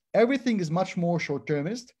 everything is much more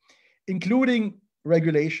short-termist, including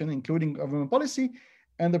regulation, including government policy.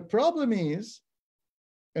 And the problem is,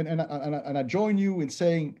 and I join you in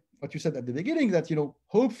saying what you said at the beginning, that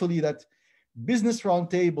hopefully that business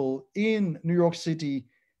roundtable in New York City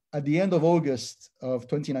at the end of August of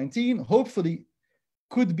 2019, hopefully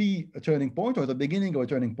could be a turning point or the beginning of a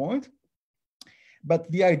turning point.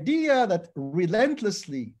 But the idea that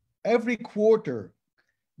relentlessly every quarter,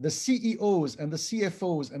 the CEOs and the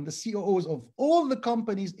CFOs and the COOs of all the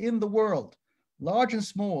companies in the world, large and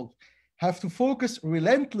small, have to focus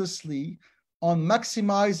relentlessly on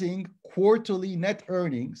maximizing quarterly net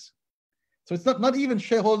earnings. So it's not even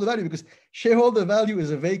shareholder value, because shareholder value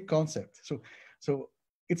is a vague concept. So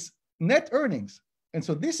it's net earnings. And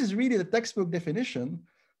so this is really the textbook definition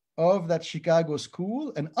of that Chicago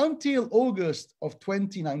school. And until August of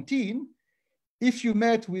 2019, if you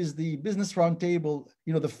met with the business roundtable,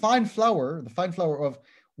 the fine flower of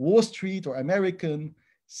Wall Street or American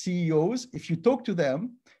CEOs, if you talk to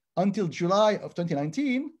them until July of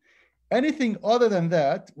 2019, anything other than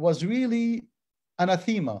that was really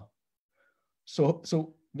anathema.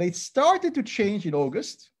 So they started to change in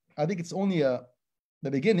August. I think it's only the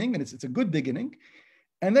beginning, and it's a good beginning.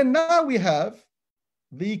 And then now we have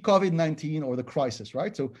the COVID-19 or the crisis,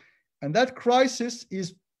 right? And that crisis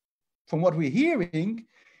is, from what we're hearing,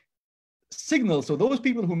 signals. So those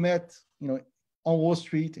people who met, on Wall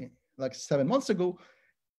Street like 7 months ago,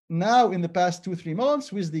 now in the past 2-3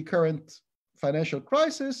 months with the current financial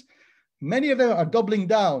crisis, many of them are doubling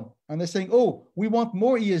down and they're saying, oh, we want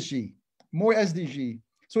more ESG, more SDG.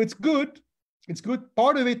 So it's good. It's good.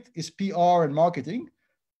 Part of it is PR and marketing.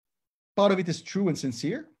 Part of it is true and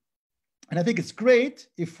sincere. And I think it's great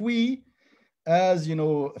if we, as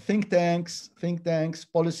think tanks,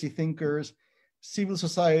 policy thinkers, civil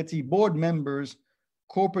society, board members,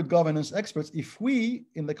 corporate governance experts, if we,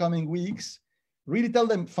 in the coming weeks, really tell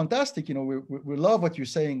them, fantastic, we love what you're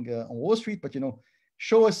saying on Wall Street, but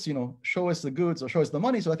show us the goods or show us the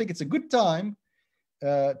money. So I think it's a good time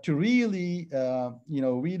to really,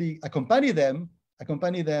 really accompany them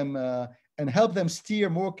and help them steer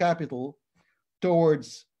more capital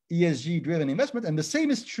towards ESG-driven investment. And the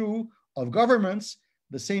same is true of governments.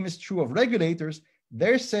 The same is true of regulators.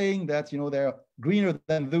 They're saying that, they're greener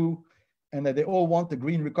than thou, and that they all want the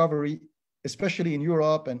green recovery, especially in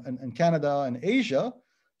Europe and Canada and Asia.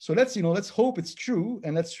 So let's hope it's true,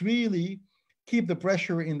 and let's really keep the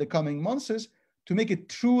pressure in the coming months to make it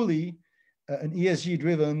truly an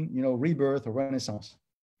ESG-driven, rebirth or renaissance.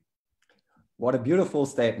 What a beautiful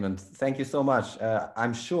statement. Thank you so much.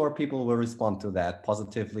 I'm sure people will respond to that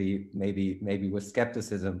positively, maybe with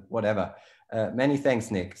skepticism, whatever. Many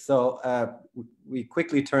thanks, Nick. So we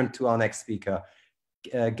quickly turn to our next speaker,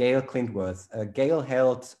 Gail Clintworth. Gail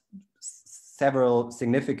held several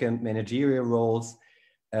significant managerial roles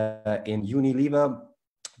in Unilever,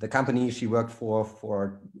 the company she worked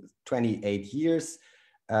for 28 years.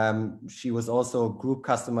 She was also group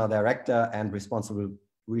customer director and responsible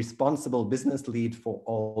business lead for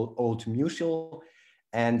Old Mutual.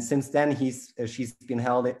 And since then, she's been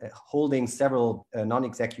holding several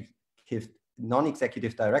non-executive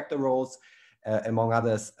director roles, among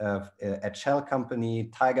others at Shell Company,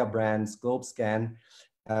 Tiger Brands, GlobeScan.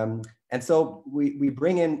 And so we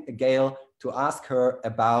bring in Gail to ask her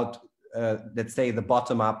about, let's say, the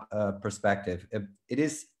bottom-up perspective. It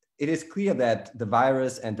is clear that the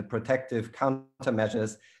virus and the protective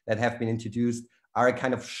countermeasures that have been introduced are a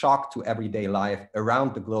kind of shock to everyday life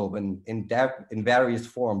around the globe and in various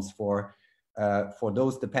forms for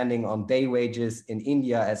those depending on day wages in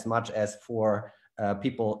India as much as for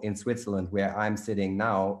people in Switzerland, where I'm sitting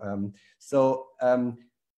now.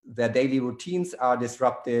 Their daily routines are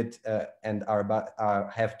disrupted and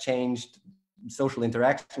have changed. Social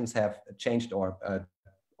interactions have changed or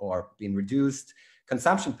been reduced.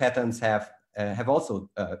 Consumption patterns have also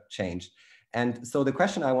changed. And so the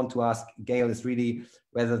question I want to ask Gail is really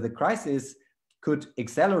whether the crisis could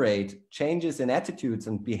accelerate changes in attitudes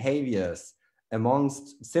and behaviors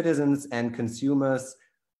amongst citizens and consumers,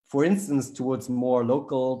 for instance, towards more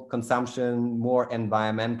local consumption, more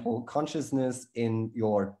environmental consciousness in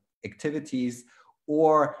your activities,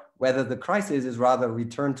 or whether the crisis is rather a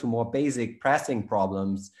return to more basic pressing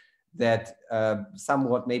problems that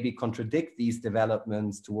somewhat maybe contradict these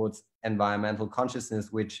developments towards environmental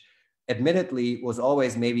consciousness, which admittedly was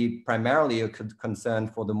always maybe primarily a concern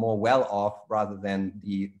for the more well-off rather than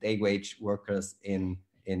the day wage workers in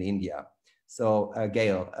India. So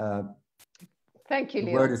Gail, thank you, the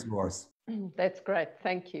Leon. word is yours. That's great,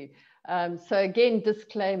 thank you. So again,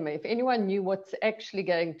 disclaimer, if anyone knew what's actually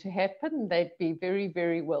going to happen, they'd be very,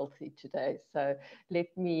 very wealthy today. So let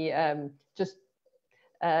me just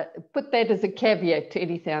put that as a caveat to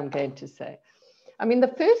anything I'm going to say. I mean,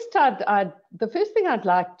 the first thing I'd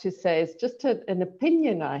like to say is just an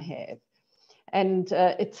opinion I have. And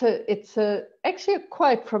it's actually a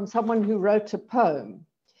quote from someone who wrote a poem.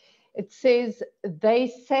 It says, "They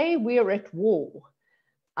say we're at war.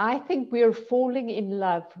 I think we're falling in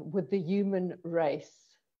love with the human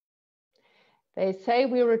race." They say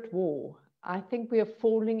we're at war. I think we are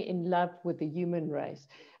falling in love with the human race.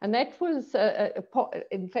 And that was,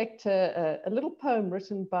 in fact, a little poem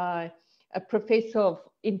written by a professor of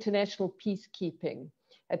international peacekeeping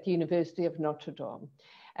at the University of Notre Dame.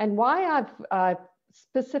 And why I've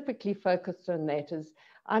specifically focused on that is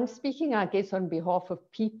I'm speaking, I guess, on behalf of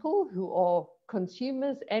people who are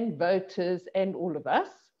consumers and voters and all of us.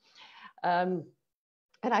 And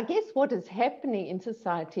I guess what is happening in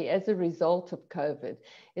society as a result of COVID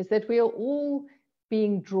is that we are all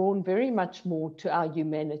being drawn very much more to our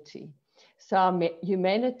humanity. So our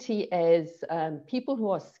humanity as people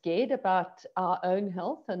who are scared about our own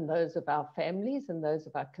health and those of our families and those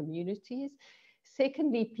of our communities.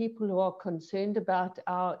 Secondly, people who are concerned about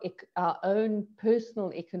our own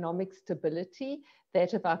personal economic stability,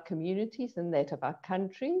 that of our communities and that of our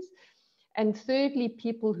countries. And thirdly,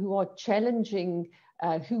 people who are challenging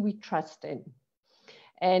who we trust in.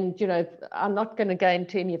 And, you know, I'm not going to go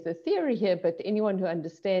into any of the theory here, but anyone who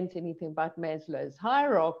understands anything about Maslow's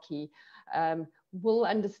hierarchy will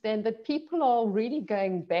understand that people are really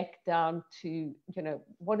going back down to, you know,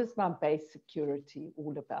 what is my base security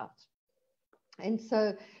all about? And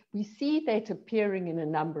so we see that appearing in a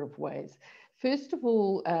number of ways. First of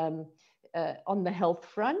all, on the health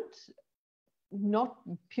front, not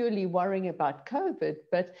purely worrying about COVID,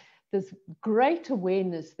 but there's great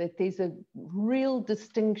awareness that there's a real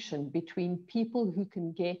distinction between people who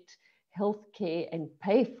can get healthcare and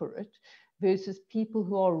pay for it versus people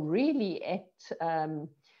who are really at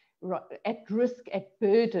risk, at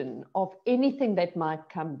burden of anything that might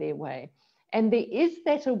come their way. And there is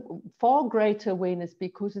that a far greater awareness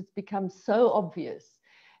because it's become so obvious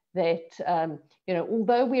that, you know,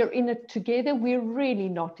 although we are in it together, we're really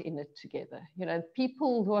not in it together. You know,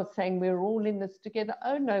 people who are saying we're all in this together,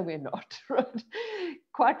 oh no, we're not, right?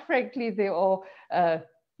 Quite frankly, there are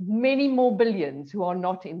many more billions who are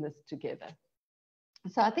not in this together.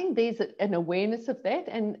 So I think there's an awareness of that,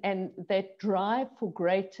 and that drive for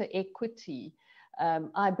greater equity,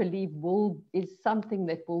 I believe is something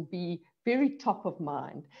that will be very top of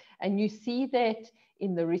mind. And you see that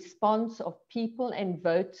in the response of people and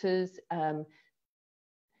voters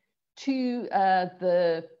to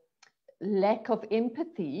the lack of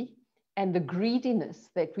empathy and the greediness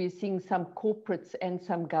that we're seeing some corporates and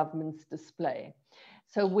some governments display.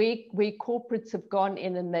 So where corporates have gone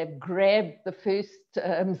in and they've grabbed the first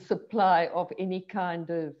supply of any kind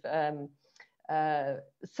of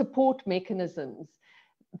support mechanisms,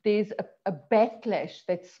 there's a backlash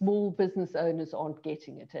that small business owners aren't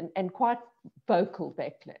getting it, and quite vocal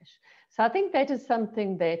backlash. So I think that is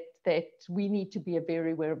something that we need to be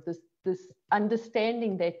very aware of, this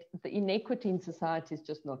understanding that the inequity in society is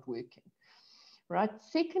just not working, right?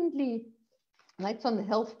 Secondly, that's on the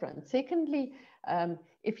health front. Secondly,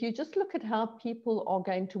 if you just look at how people are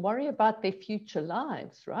going to worry about their future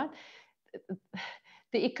lives, right?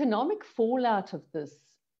 The economic fallout of this,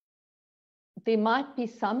 there might be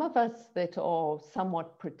some of us that are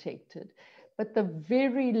somewhat protected, but the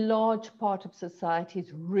very large part of society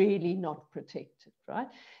is really not protected, right?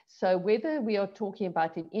 So whether we are talking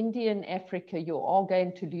about in India and Africa, you are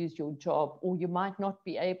going to lose your job, or you might not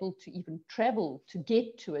be able to even travel to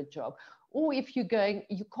get to a job, or if you're going,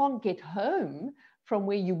 you can't get home from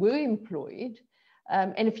where you were employed,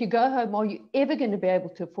 and if you go home, are you ever going to be able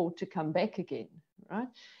to afford to come back again, right?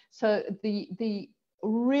 So the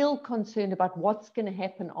real concern about what's going to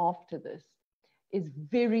happen after this is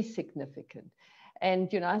very significant.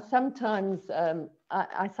 And, you know, I sometimes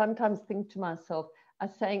think to myself, I'm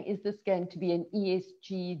saying, is this going to be an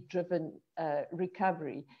ESG driven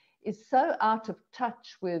recovery? Is so out of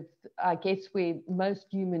touch with, I guess, where most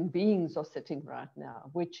human beings are sitting right now,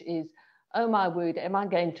 which is, oh my word, am I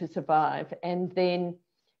going to survive? And then,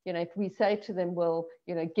 you know, if we say to them, well,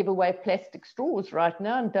 you know, give away plastic straws right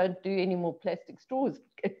now and don't do any more plastic straws,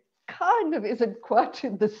 it kind of isn't quite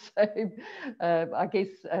in the same, I guess,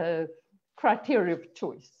 criteria of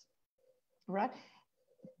choice, right?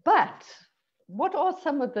 But what are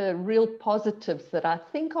some of the real positives that I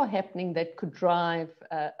think are happening that could drive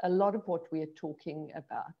a lot of what we are talking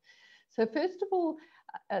about? So first of all,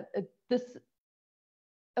 this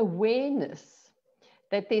awareness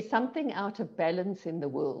that there's something out of balance in the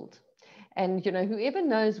world. And, you know, whoever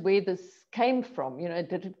knows where this came from, you know,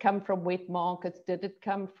 did it come from wet markets? Did it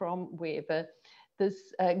come from wherever?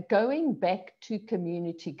 This going back to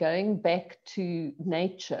community, going back to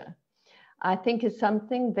nature, I think is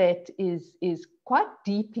something that is quite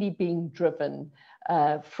deeply being driven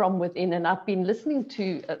from within. And I've been listening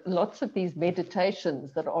to lots of these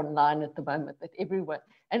meditations that are online at the moment, that everyone,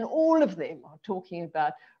 and all of them are talking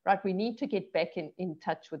about, right, we need to get back in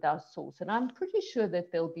touch with our source. And I'm pretty sure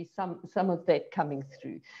that there'll be some of that coming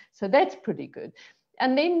through. So that's pretty good.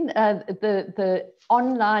 And then the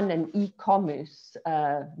online and e-commerce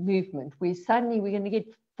movement, where suddenly we're going to get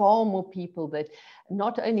far more people that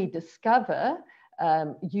not only discover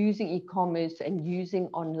using e-commerce and using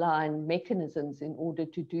online mechanisms in order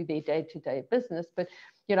to do their day-to-day business. But,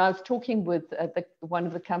 you know, I was talking with one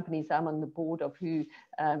of the companies I'm on the board of, who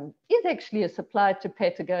is actually a supplier to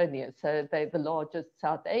Patagonia. So they're the largest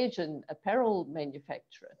South Asian apparel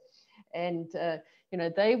manufacturer. And, you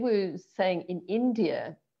know, they were saying in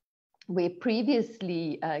India, where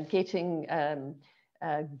previously getting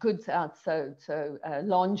goods out, so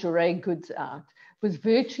lingerie goods out, was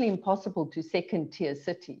virtually impossible to second-tier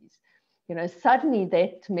cities. You know, suddenly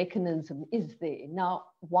that mechanism is there. Now,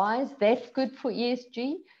 why is that good for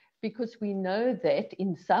ESG? Because we know that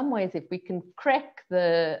in some ways, if we can crack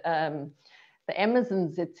the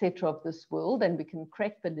Amazons, etc., of this world, and we can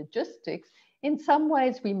crack the logistics, in some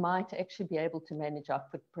ways we might actually be able to manage our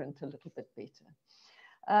footprint a little bit better.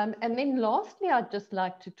 And then lastly, I'd just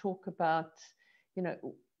like to talk about, you know,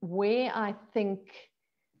 where I think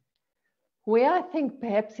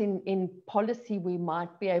perhaps in policy we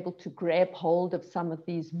might be able to grab hold of some of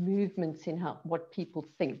these movements in what people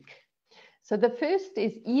think. So the first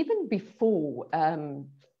is, even before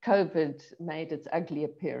COVID made its ugly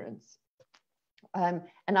appearance, and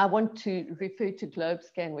I want to refer to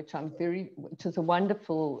GlobeScan, which is a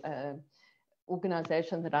wonderful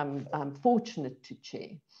organization that I'm fortunate to chair.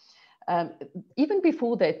 Even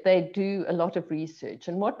before that, they do a lot of research.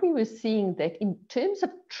 And what we were seeing, that in terms of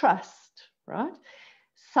trust, right,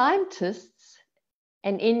 scientists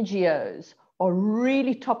and NGOs are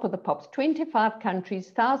really top of the pops. 25 countries,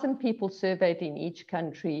 1,000 people surveyed in each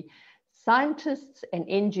country. Scientists and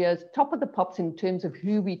NGOs, top of the pops in terms of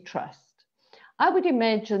who we trust. I would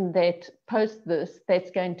imagine that post this,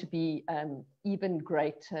 that's going to be even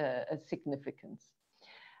greater significance.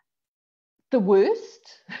 The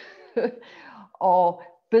worst are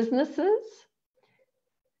businesses,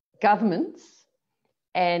 governments,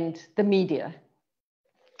 and the media.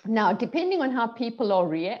 Now, depending on how people are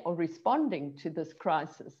responding to this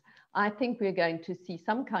crisis, I think we're going to see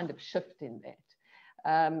some kind of shift in that.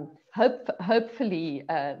 Hopefully,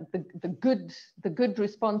 the good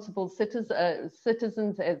responsible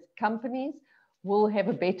citizens as companies will have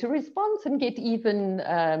a better response and get even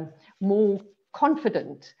more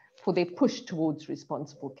confident for their push towards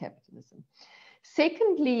responsible capitalism.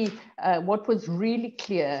 Secondly, what was really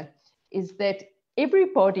clear is that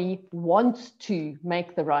everybody wants to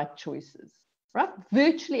make the right choices, right?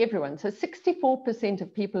 Virtually everyone. So 64%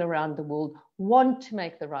 of people around the world want to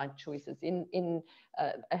make the right choices. In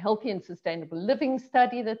a healthy and sustainable living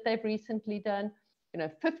study that they've recently done, you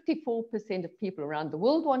know, 54% of people around the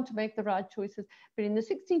world want to make the right choices. But in the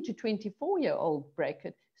 16 to 24-year-old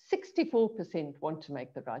bracket, 64% want to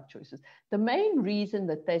make the right choices. The main reason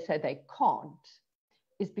that they say they can't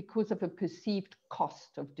is because of a perceived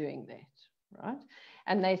cost of doing that, right?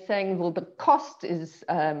 And they're saying, well, the cost is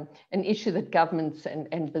an issue that governments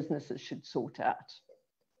and businesses should sort out.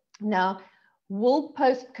 Now, will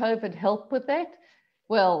post-COVID help with that?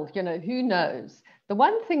 Well, you know, who knows? The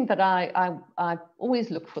one thing that I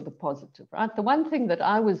always look for the positive, right? The one thing that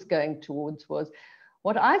I was going towards was,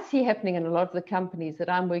 what I see happening in a lot of the companies that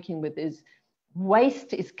I'm working with is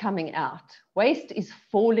waste is coming out. Waste is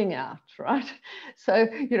falling out, right? So,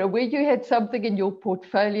 you know, where you had something in your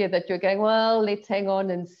portfolio that you're going, well, let's hang on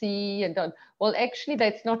and see and don't. Well, actually,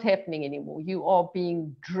 that's not happening anymore. You are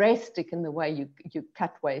being drastic in the way you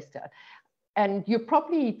cut waste out. And you're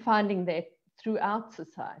probably finding that throughout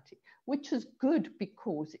society, which is good,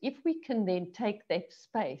 because if we can then take that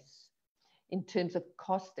space in terms of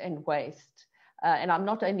cost and waste, And I'm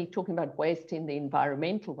not only talking about waste in the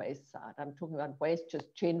environmental waste side, I'm talking about waste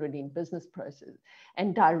just generally in business processes,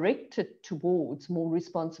 and direct it towards more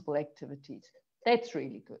responsible activities. That's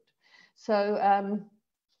really good. So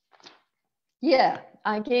yeah,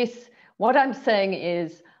 I guess what I'm saying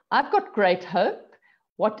is I've got great hope.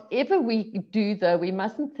 Whatever we do, though, we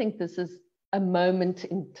mustn't think this is a moment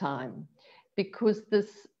in time, because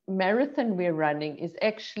this marathon we're running is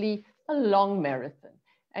actually a long marathon.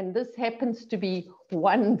 And this happens to be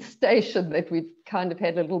one station that we've kind of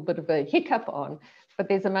had a little bit of a hiccup on, but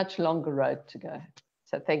there's a much longer road to go.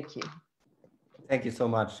 So thank you. Thank you so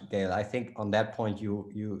much, Gail. I think on that point,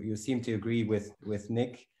 you seem to agree with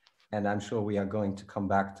Nick, and I'm sure we are going to come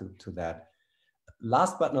back to that.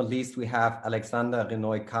 Last but not least, we have Alexander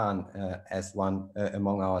Renoy-Khan as one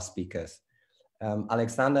among our speakers.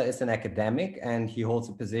 Alexander is an academic, and he holds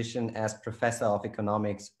a position as professor of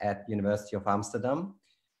economics at University of Amsterdam.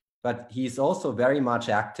 But he's also very much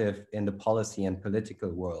active in the policy and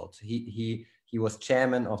political world. He was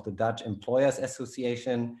chairman of the Dutch Employers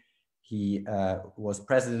Association. He was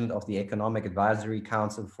president of the Economic Advisory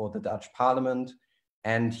Council for the Dutch Parliament,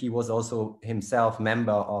 and he was also himself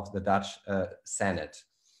member of the Dutch Senate.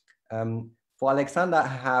 For Alexander, I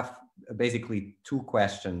have basically two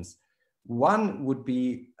questions. One would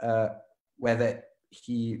be whether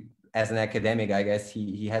he, as an academic, I guess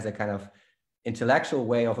he has a kind of intellectual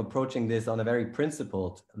way of approaching this on a very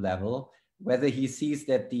principled level, whether he sees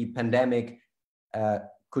that the pandemic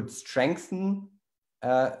could strengthen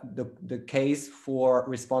the case for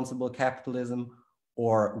responsible capitalism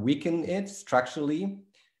or weaken it structurally.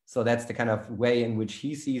 So that's the kind of way in which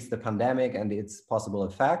he sees the pandemic and its possible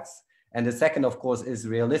effects. And the second, of course, is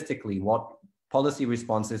realistically what policy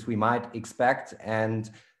responses we might expect and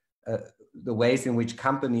the ways in which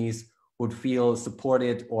companies would feel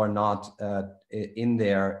supported or not in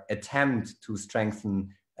their attempt to strengthen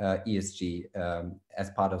ESG as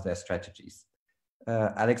part of their strategies.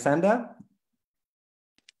 Alexander,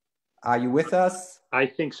 are you with us? I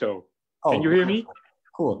think so. Oh, can you hear me?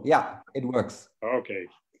 Cool. Yeah, it works. Okay.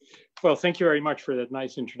 Well, thank you very much for that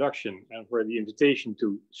nice introduction and for the invitation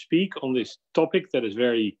to speak on this topic that is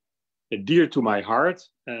very dear to my heart,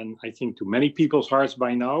 and I think to many people's hearts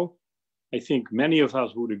by now. I think many of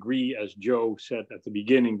us would agree, as Joe said at the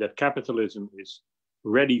beginning, that capitalism is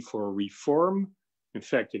ready for reform. In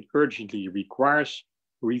fact, it urgently requires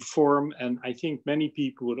reform. And I think many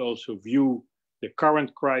people would also view the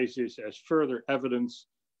current crisis as further evidence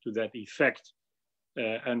to that effect.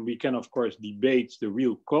 And we can, of course, debate the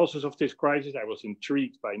real causes of this crisis. I was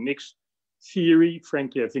intrigued by Nick's theory.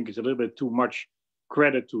 Frankly, I think it's a little bit too much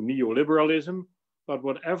credit to neoliberalism. But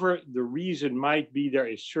whatever the reason might be, there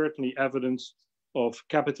is certainly evidence of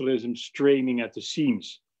capitalism straining at the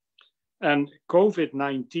seams. And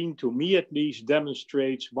COVID-19, to me at least,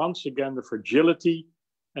 demonstrates once again the fragility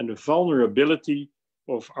and the vulnerability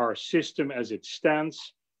of our system as it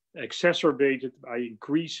stands, exacerbated by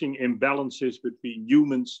increasing imbalances between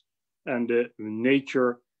humans and the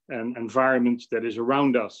nature and environment that is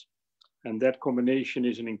around us. And that combination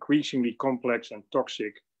is an increasingly complex and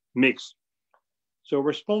toxic mix. So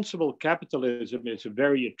responsible capitalism is a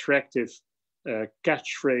very attractive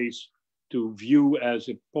catchphrase to view as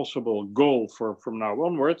a possible goal from now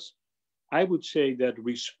onwards. I would say that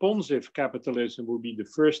responsive capitalism will be the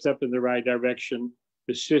first step in the right direction,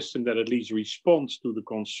 the system that at least responds to the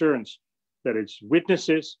concerns that it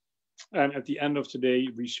witnesses. And at the end of the day,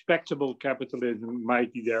 respectable capitalism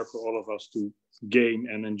might be there for all of us to gain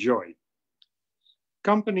and enjoy.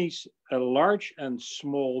 Companies, large and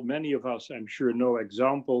small, many of us, I'm sure, know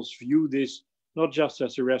examples, view this not just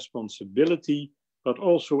as a responsibility, but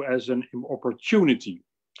also as an opportunity.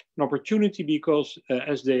 An opportunity because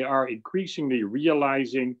as they are increasingly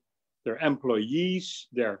realizing their employees,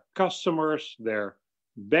 their customers, their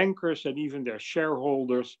bankers, and even their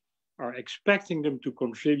shareholders are expecting them to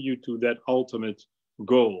contribute to that ultimate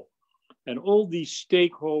goal. And all these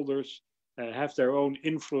stakeholders have their own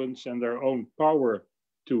influence and their own power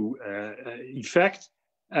to effect.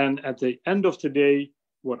 And at the end of the day,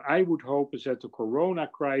 what I would hope is that the Corona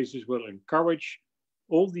crisis will encourage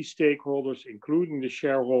all these stakeholders, including the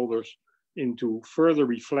shareholders, into further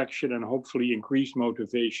reflection and hopefully increased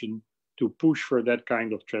motivation to push for that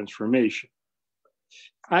kind of transformation.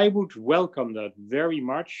 I would welcome that very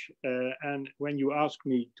much. And when you ask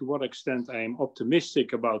me to what extent I am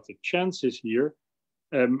optimistic about the chances here,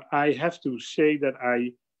 I have to say that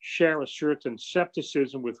I share a certain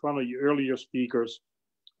skepticism with one of the earlier speakers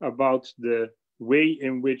about the way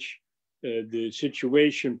in which the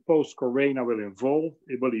situation post-Corona will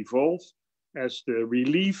evolve as the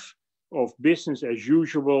relief of business as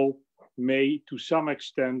usual may to some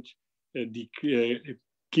extent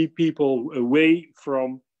keep people away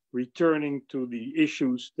from returning to the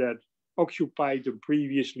issues that occupied them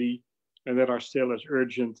previously and that are still as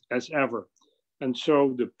urgent as ever. And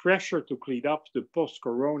so the pressure to clean up the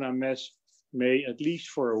post-corona mess may, at least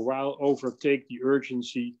for a while, overtake the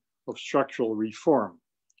urgency of structural reform.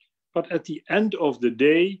 But at the end of the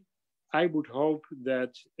day, I would hope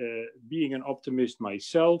that, being an optimist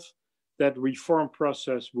myself, that reform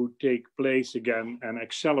process would take place again and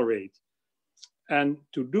accelerate. And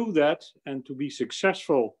to do that and to be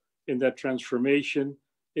successful in that transformation,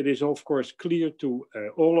 it is of course clear to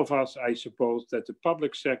all of us, I suppose, that the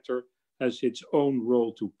public sector has its own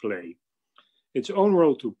role to play. Its own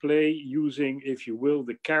role to play using, if you will,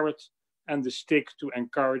 the carrot and the stick to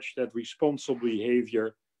encourage that responsible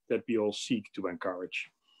behavior that we all seek to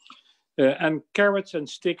encourage. And carrots and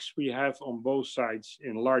sticks we have on both sides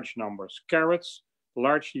in large numbers. Carrots,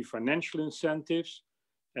 largely financial incentives.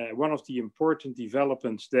 One of the important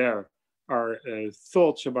developments there are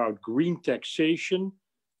thoughts about green taxation,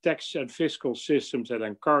 tax and fiscal systems that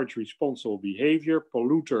encourage responsible behavior,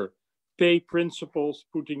 polluter pay principles,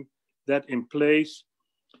 putting that in place,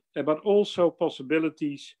 but also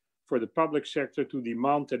possibilities for the public sector to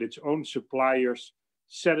demand that its own suppliers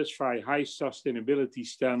satisfy high sustainability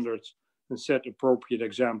standards and set appropriate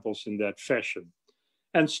examples in that fashion.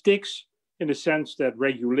 And sticks in the sense that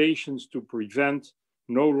regulations to prevent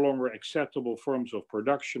no longer acceptable forms of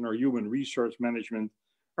production or human resource management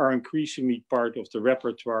are increasingly part of the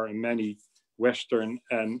repertoire in many Western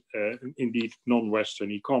and indeed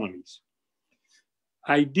non-Western economies.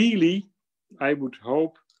 Ideally, I would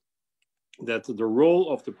hope that the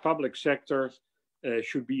role of the public sector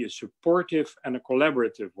should be a supportive and a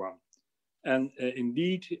collaborative one. And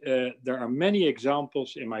indeed, there are many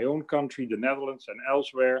examples in my own country, the Netherlands and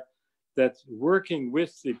elsewhere, that working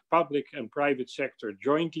with the public and private sector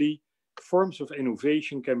jointly, forms of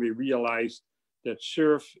innovation can be realized that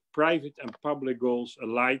serve private and public goals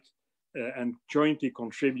alike and jointly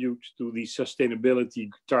contribute to the sustainability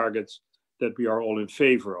targets that we are all in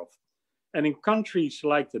favor of. And in countries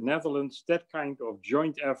like the Netherlands, that kind of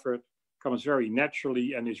joint effort comes very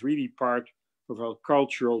naturally and is really part of our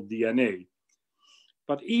cultural DNA.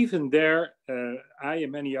 But even there, I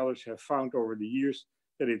and many others have found over the years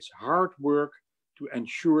that it's hard work to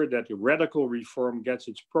ensure that the radical reform gets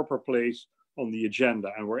its proper place on the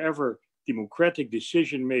agenda. And wherever democratic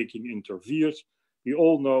decision-making interferes, we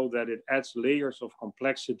all know that it adds layers of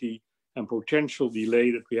complexity and potential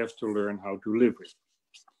delay that we have to learn how to live with.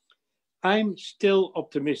 I'm still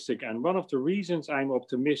optimistic, and one of the reasons I'm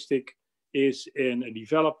optimistic is in a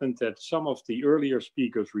development that some of the earlier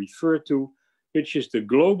speakers referred to, which is the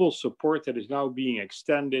global support that is now being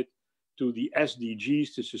extended to the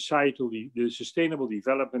SDGs, the Sustainable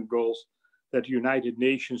Development Goals that the United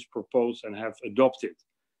Nations proposed and have adopted.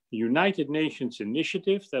 The United Nations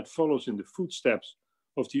initiative that follows in the footsteps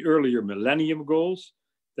of the earlier Millennium Goals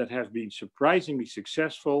that have been surprisingly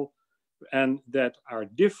successful and that are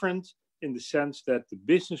different in the sense that the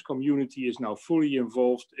business community is now fully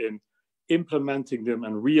involved in implementing them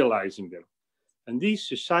and realizing them. And these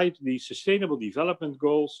Sustainable Development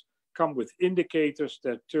Goals come with indicators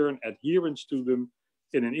that turn adherence to them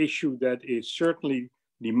in an issue that is certainly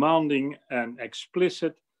demanding and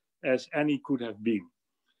explicit as any could have been.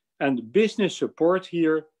 And business support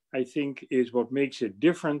here, I think, is what makes it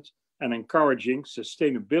different and encouraging,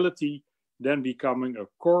 sustainability then becoming a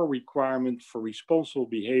core requirement for responsible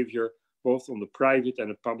behavior, both on the private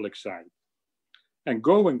and the public side. And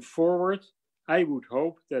going forward, I would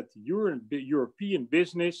hope that European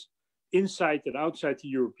business, inside and outside the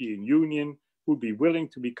European Union, would be willing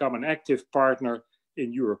to become an active partner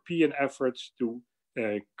in European efforts to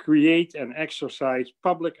create and exercise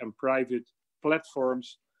public and private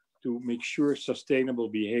platforms to make sure sustainable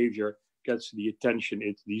behavior gets the attention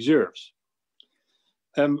it deserves.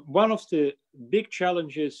 One of the big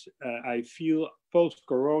challenges I feel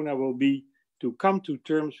post-corona will be to come to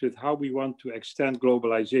terms with how we want to extend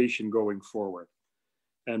globalization going forward.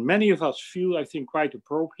 And many of us feel, I think quite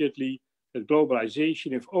appropriately, that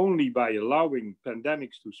globalization, if only by allowing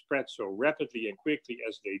pandemics to spread so rapidly and quickly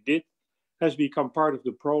as they did, has become part of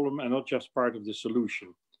the problem and not just part of the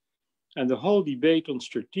solution. And the whole debate on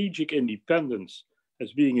strategic independence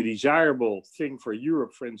as being a desirable thing for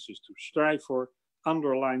Europe, for instance, to strive for,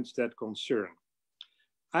 underlines that concern.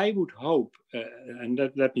 I would hope, and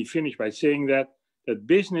let me finish by saying that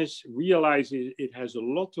business realizes it has a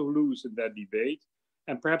lot to lose in that debate,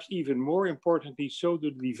 and perhaps even more importantly, so do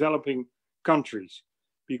the developing countries,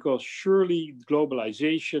 because surely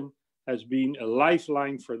globalization has been a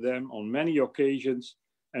lifeline for them on many occasions,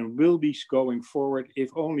 and will be going forward, if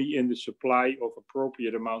only in the supply of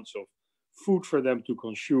appropriate amounts of food for them to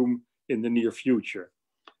consume in the near future.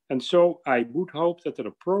 And so I would hope that an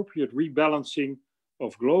appropriate rebalancing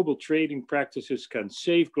of global trading practices can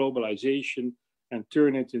save globalization and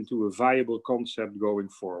turn it into a viable concept going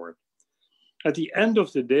forward. At the end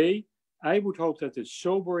of the day, I would hope that the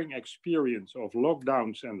sobering experience of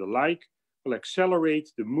lockdowns and the like will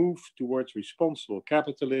accelerate the move towards responsible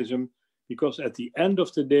capitalism, because at the end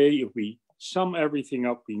of the day, if we sum everything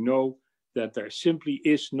up, we know that there simply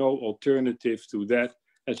is no alternative to that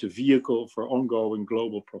as a vehicle for ongoing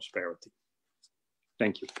global prosperity.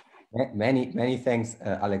 Thank you. Many thanks,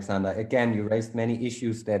 Alexander. Again, you raised many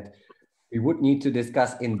issues that we would need to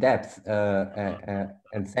discuss in depth,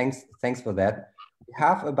 and thanks for that. We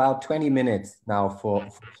have about 20 minutes now for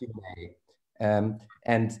Q&A,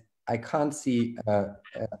 and I can't see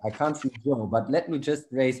Joe, but let me just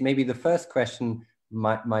raise maybe the first question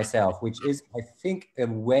myself, which is, I think, a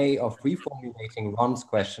way of reformulating Ron's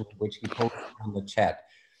question, which he posted in the chat.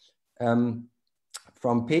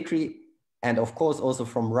 From Petri, and of course also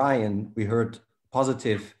from Ryan, we heard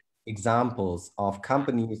positive examples of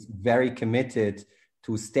companies very committed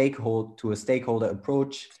to a stakeholder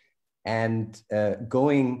approach and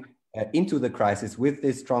going into the crisis with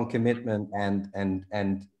this strong commitment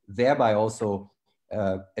and thereby also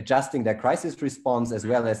adjusting their crisis response as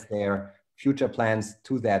well as their future plans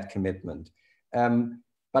to that commitment.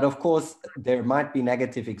 But of course, there might be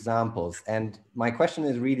negative examples. And my question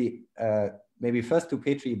is really, maybe first to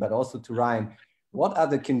Petri, but also to Ryan, what are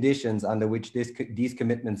the conditions under which these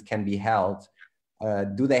commitments can be held?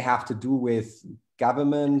 Do they have to do with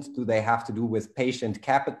government? Do they have to do with patient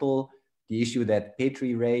capital, the issue that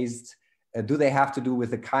Petri raised? Do they have to do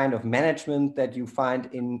with the kind of management that you find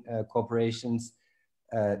in corporations?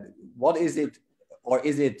 What is it, or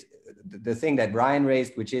is it the thing that Ryan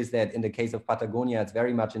raised, which is that in the case of Patagonia, it's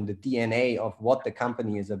very much in the DNA of what the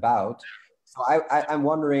company is about. So I'm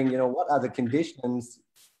wondering, what are the conditions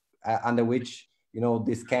under which,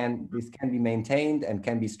 this can be maintained and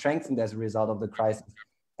can be strengthened as a result of the crisis,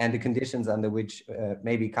 and the conditions under which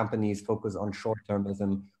maybe companies focus on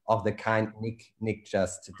short-termism of the kind Nick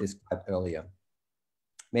just described earlier.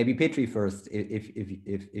 Maybe Petri first,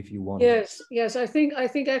 if you want. Yes. I think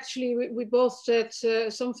actually we both said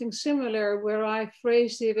something similar, where I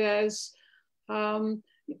phrased it as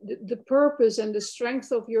the purpose and the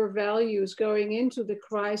strength of your values going into the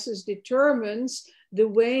crisis determines the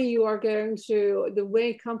way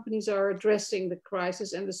companies are addressing the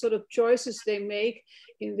crisis and the sort of choices they make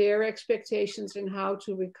in their expectations and how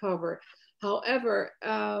to recover. However,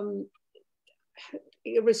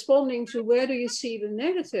 responding to where do you see the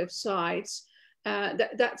negative sides,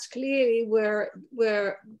 that's clearly where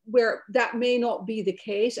that may not be the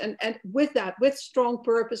case, and with that, with strong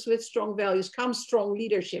purpose, with strong values, comes strong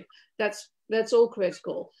leadership. That's all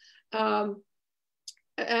critical, and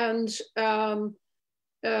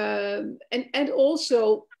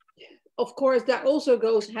also, of course, that also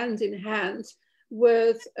goes hand in hand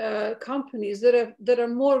with companies that are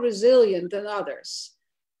more resilient than others.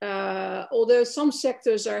 Although some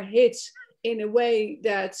sectors are hit in a way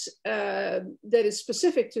that is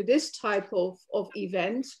specific to this type of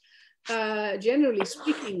event, generally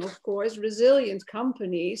speaking, of course, resilient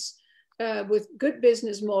companies with good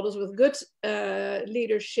business models, with good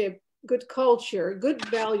leadership, good culture, good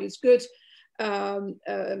values, good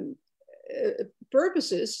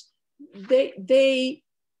purposes,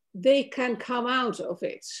 they can come out of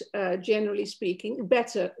it, generally speaking,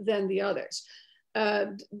 better than the others.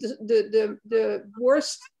 The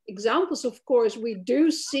worst examples, of course, we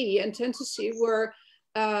do see and tend to see where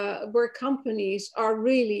companies are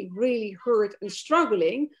really, really hurt and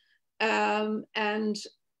struggling, and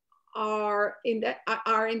are in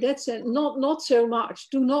that sense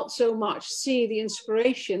do not so much see the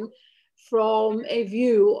inspiration from a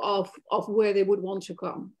view of where they would want to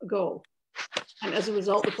go, and as a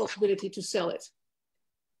result, the possibility to sell it.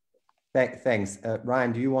 Thanks.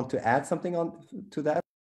 Ryan, do you want to add something to that?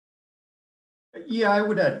 Yeah, I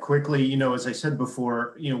would add quickly, as I said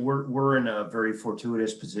before, we're in a very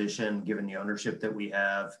fortuitous position given the ownership that we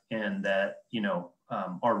have, and that,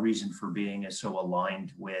 our reason for being is so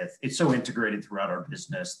aligned with, it's so integrated throughout our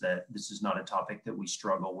business that this is not a topic that we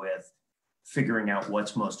struggle with figuring out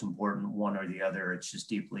what's most important, one or the other. It's just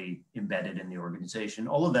deeply embedded in the organization.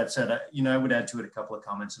 All of that said, I would add to it a couple of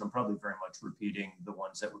comments, and I'm probably very much repeating the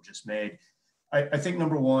ones that were just made. I think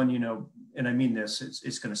number one, and I mean this,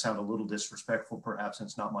 it's going to sound a little disrespectful perhaps, and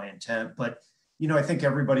it's not my intent, but you know, I think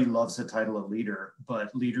everybody loves the title of leader,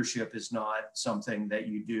 but leadership is not something that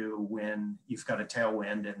you do when you've got a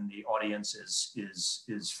tailwind and the audience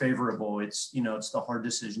is favorable. It's, you know, it's the hard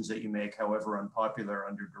decisions that you make, however unpopular,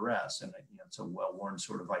 under duress. And you know, it's a well-worn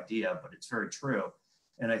sort of idea, but it's very true.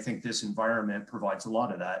 And I think this environment provides a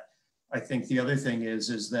lot of that. I think the other thing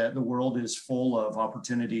is that the world is full of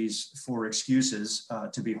opportunities for excuses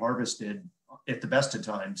to be harvested at the best of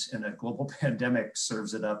times, and a global pandemic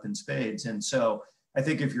serves it up in spades. And so I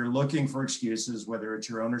think if you're looking for excuses, whether it's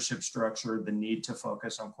your ownership structure, the need to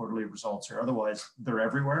focus on quarterly results, or otherwise, they're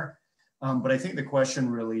everywhere. But I think the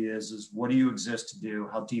question really is what do you exist to do?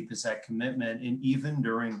 How deep is that commitment? And even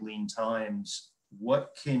during lean times,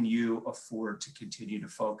 what can you afford to continue to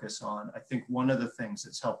focus on? I think one of the things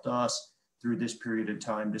that's helped us through this period of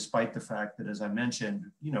time, despite the fact that, as I mentioned,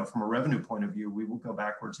 you know, from a revenue point of view, we will go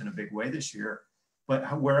backwards in a big way this year.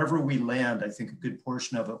 But wherever we land, I think a good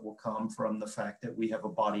portion of it will come from the fact that we have a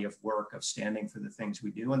body of work of standing for the things we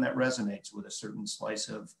do. And that resonates with a certain slice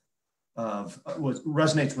of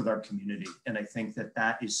resonates with our community. And I think that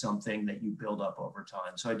that is something that you build up over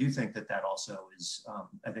time. So I do think that that also is,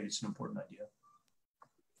 I think it's an important idea.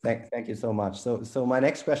 Thank you so much. So my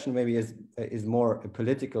next question maybe is more a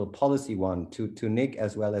political policy one to Nick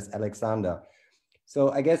as well as Alexander. So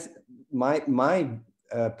I guess my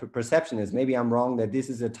perception is, maybe I'm wrong, that this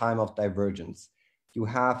is a time of divergence. You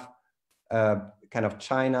have kind of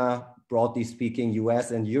China, broadly speaking, US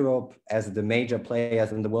and Europe as the major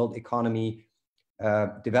players in the world economy,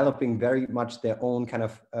 developing very much their own kind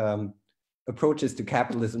of approaches to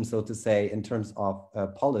capitalism, so to say, in terms of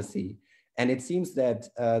policy. And it seems that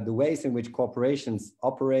the ways in which corporations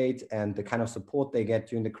operate and the kind of support they get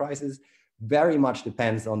during the crisis very much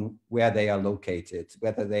depends on where they are located,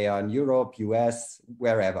 whether they are in Europe, US,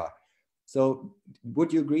 wherever. So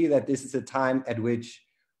would you agree that this is a time at which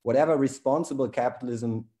whatever responsible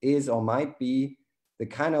capitalism is or might be, the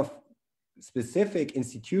kind of specific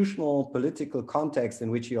institutional political context in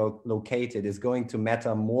which you're located is going to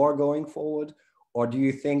matter more going forward? Or do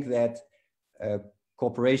you think that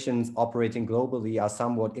corporations operating globally are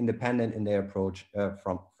somewhat independent in their approach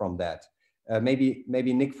from that? Maybe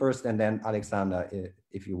Nick first and then Alexander,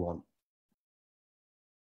 if you want.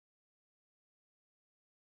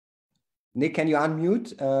 Nick, can you unmute?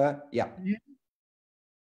 Yeah.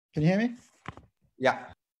 Can you hear me? Yeah.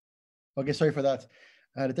 Okay, sorry for that.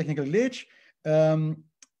 The technical glitch.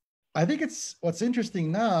 I think what's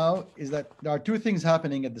interesting now is that there are two things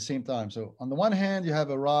happening at the same time. So on the one hand, you have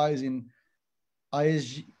a rise in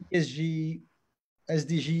ESG,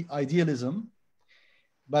 SDG idealism.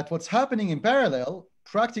 But what's happening in parallel,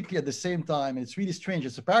 practically at the same time, and it's really strange,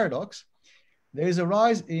 it's a paradox, there is a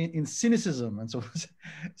rise in cynicism. And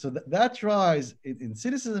so that rise in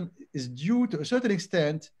cynicism is due to a certain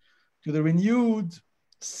extent to the renewed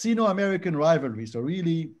Sino-American rivalry. So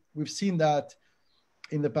really, we've seen that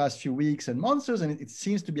in the past few weeks and months, and it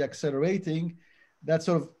seems to be accelerating. That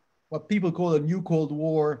sort of what people call a new Cold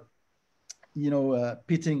War,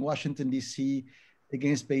 pitting Washington, D.C.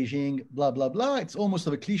 against Beijing, blah, blah, blah. It's almost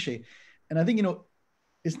of a cliche. And I think,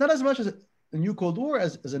 it's not as much as a new Cold War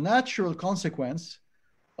as a natural consequence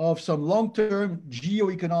of some long-term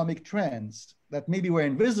geo-economic trends that maybe were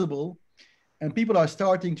invisible. And people are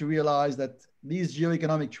starting to realize that these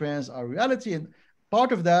geo-economic trends are reality. And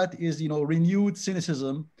part of that is, renewed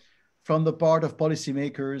cynicism from the part of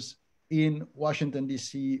policymakers in Washington,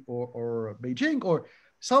 D.C. or Beijing, or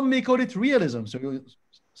some may call it realism. So,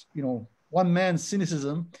 one man's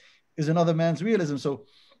cynicism is another man's realism. So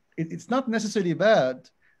it's not necessarily bad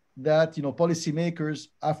that, policymakers,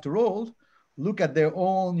 after all, look at their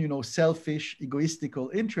own, selfish,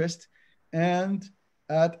 egoistical interest and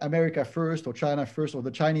at America first or China first or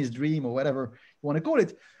the Chinese dream or whatever you want to call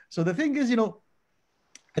it. So the thing is,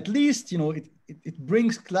 at least, it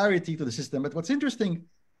brings clarity to the system. But what's interesting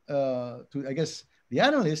to, I guess, the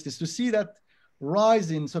analyst is to see that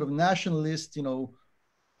rise in sort of nationalist,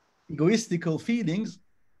 egoistical feelings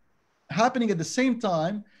happening at the same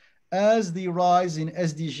time as the rise in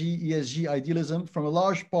SDG, ESG idealism from a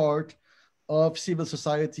large part of civil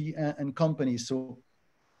society and companies. So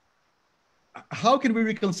how can we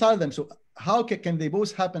reconcile them? So how can they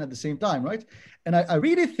both happen at the same time, right? And I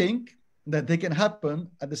really think that they can happen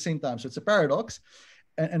at the same time. So it's a paradox.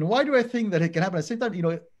 And why do I think that it can happen at the same time?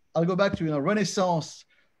 I'll go back to, Renaissance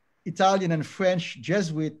Italian and French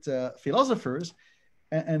Jesuit philosophers.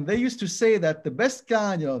 And they used to say that the best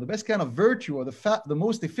kind of virtue, or the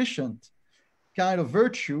most efficient kind of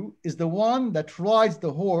virtue, is the one that rides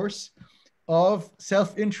the horse of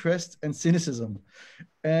self-interest and cynicism.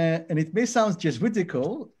 And it may sound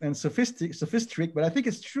Jesuitical and sophistic, but I think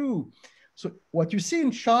it's true. So what you see in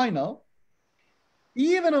China,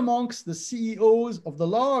 even amongst the CEOs of the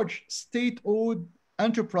large state-owned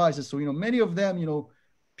enterprises, so many of them,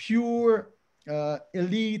 pure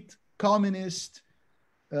elite, communist,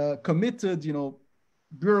 committed,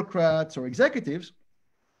 bureaucrats or executives,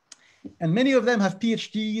 and many of them have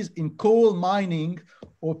PhDs in coal mining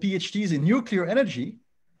or PhDs in nuclear energy.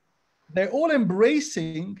 They're all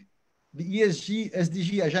embracing the ESG,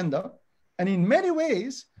 SDG agenda. And in many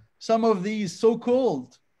ways, some of these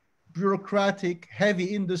so-called bureaucratic, heavy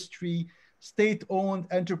industry, state-owned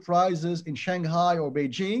enterprises in Shanghai or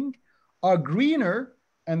Beijing are greener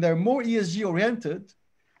and they're more ESG oriented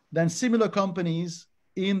than similar companies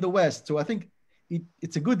in the West. So I think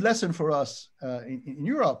it's a good lesson for us in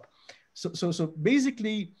Europe. So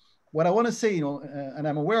basically, what I want to say, and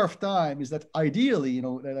I'm aware of time, is that ideally,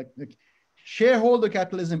 like shareholder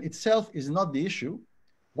capitalism itself is not the issue.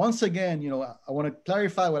 Once again, I want to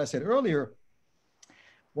clarify what I said earlier.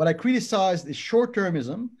 What I criticized is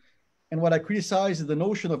short-termism, and what I criticize is the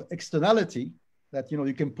notion of externality, that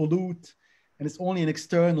you can pollute, and it's only an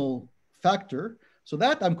external factor. So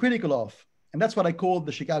that I'm critical of, and that's what I called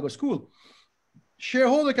the Chicago School.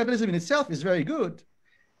 Shareholder capitalism in itself is very good.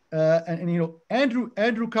 And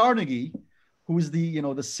Andrew Carnegie, who is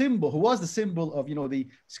the symbol, who was the symbol of the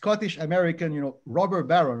Scottish American robber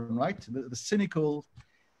baron, right? The cynical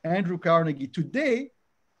Andrew Carnegie. Today,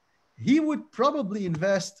 he would probably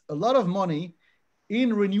invest a lot of money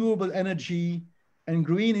in renewable energy and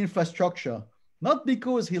green infrastructure, not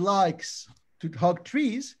because he likes to hug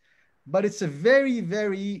trees, but it's a very,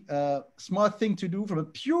 very smart thing to do from a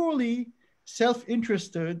purely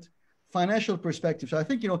self-interested financial perspective. So I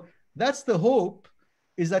think, that's the hope,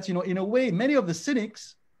 is that, in a way, many of the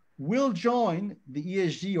cynics will join the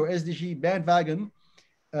ESG or SDG bandwagon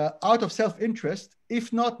out of self-interest,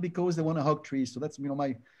 if not because they want to hug trees. So that's,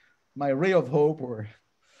 my ray of hope or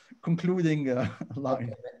concluding line.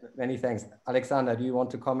 Okay. Many thanks. Alexander, do you want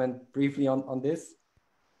to comment briefly on this?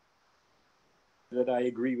 That I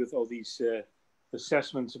agree with all these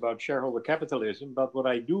assessments about shareholder capitalism, but what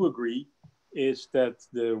I do agree is that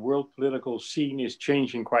the world political scene is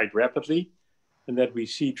changing quite rapidly, and that we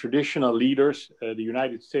see traditional leaders, the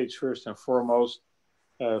United States first and foremost,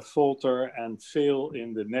 falter and fail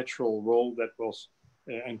in the natural role that was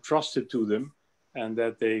entrusted to them, and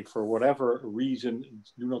that they, for whatever reason,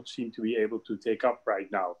 do not seem to be able to take up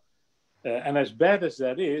right now. And as bad as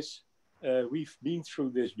that is, we've been through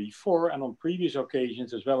this before, and on previous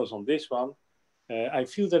occasions, as well as on this one. I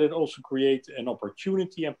feel that it also creates an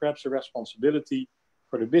opportunity and perhaps a responsibility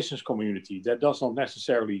for the business community that does not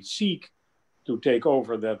necessarily seek to take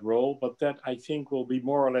over that role, but that I think will be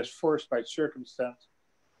more or less forced by circumstance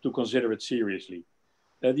to consider it seriously.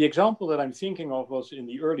 The example that I'm thinking of was in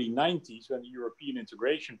the early 90s, when the European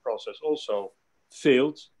integration process also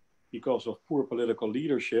failed because of poor political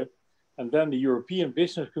leadership. And then the European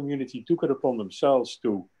business community took it upon themselves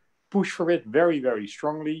to push for it very, very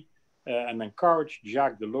strongly and encourage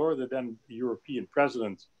Jacques Delors, the then European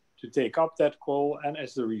president, to take up that call. And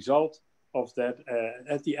as the result of that,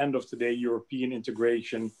 at the end of the day, European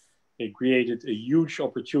integration, it created a huge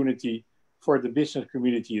opportunity for the business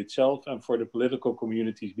community itself and for the political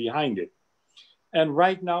communities behind it. And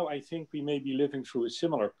right now, I think we may be living through a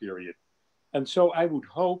similar period. And so I would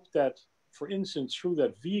hope that, for instance, through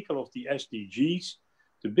that vehicle of the SDGs,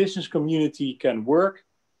 the business community can work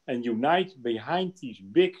and unite behind these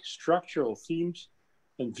big structural themes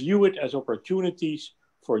and view it as opportunities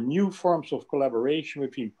for new forms of collaboration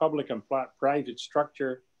between public and private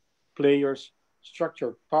structure players,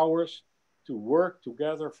 structured powers, to work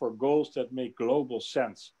together for goals that make global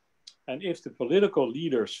sense. And if the political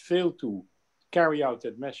leaders fail to carry out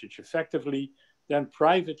that message effectively, then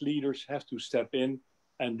private leaders have to step in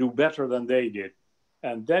and do better than they did.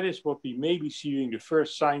 And that is what we may be seeing the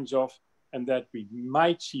first signs of, and that we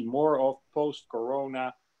might see more of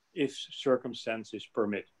post-corona if circumstances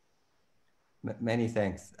permit. Many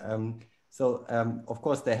thanks. Of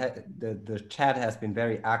course, the chat has been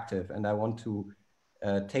very active, and I want to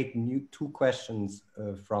take two questions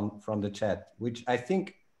from the chat, which I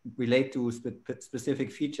think relate to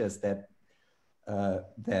specific features that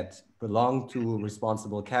belong to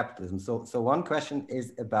responsible capitalism. So one question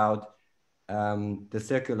is about the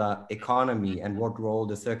circular economy and what role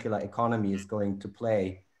the circular economy is going to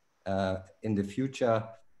play in the future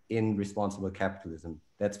in responsible capitalism.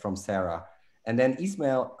 That's from Sarah. And then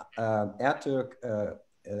Ismail Ertürk,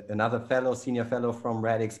 another senior fellow from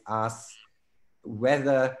Radix, asks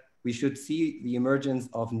whether we should see the emergence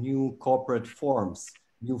of new corporate forms,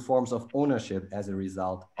 new forms of ownership as a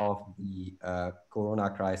result of the corona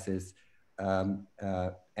crisis, and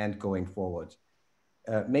and going forward.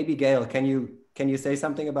 Maybe Gail, can you say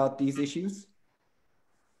something about these issues?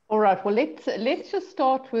 All right, well, let's just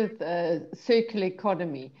start with circular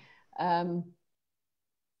economy.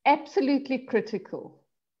 Absolutely critical,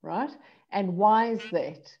 right? And why is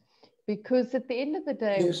that? Because at the end of the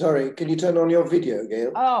day... Sorry, can you turn on your video,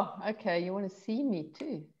 Gail? Oh, okay, you want to see me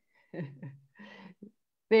too.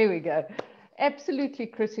 There we go. Absolutely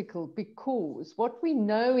critical, because what we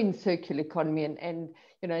know in circular economy, and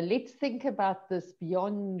you know, let's think about this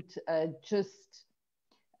beyond just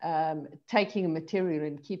taking a material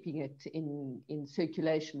and keeping it in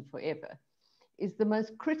circulation forever, is the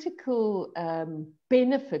most critical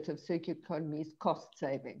benefit of circular economy is cost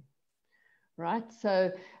saving, right?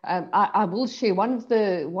 So I will share one of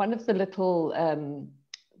the little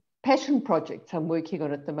passion projects I'm working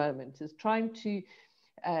on at the moment is trying to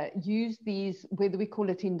use these, whether we call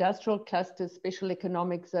it industrial clusters, special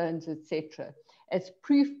economic zones, etc., as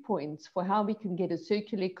proof points for how we can get a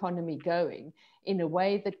circular economy going in a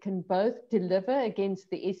way that can both deliver against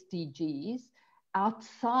the SDGs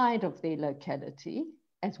outside of their locality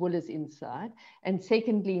as well as inside, and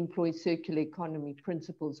secondly, employ circular economy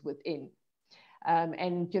principles within.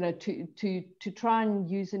 And you know, to try and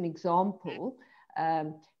use an example,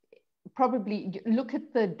 probably look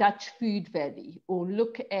at the Dutch food valley, or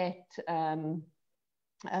look at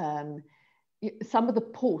some of the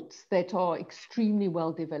ports that are extremely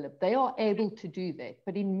well developed. They are able to do that,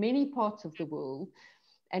 but in many parts of the world,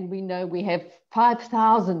 and we know we have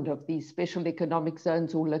 5,000 of these special economic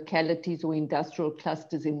zones or localities or industrial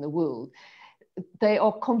clusters in the world, they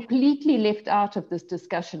are completely left out of this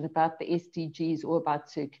discussion about the SDGs or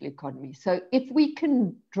about circular economy. So if we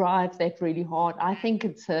can drive that really hard, I think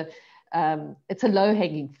it's a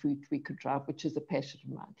low-hanging fruit we could drive, which is a passion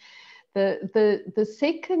of mine. The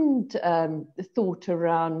second thought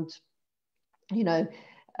around, you know,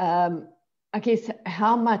 I guess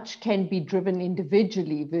how much can be driven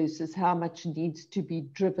individually versus how much needs to be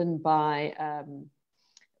driven by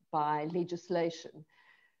legislation.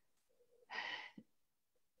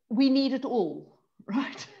 We need it all,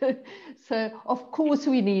 right? So of course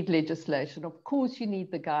we need legislation. Of course you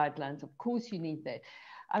need the guidelines. Of course you need that.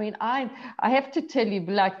 I mean, I have to tell you,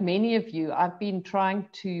 like many of you, I've been trying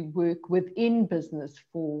to work within business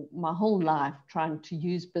for my whole life, trying to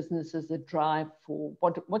use business as a drive for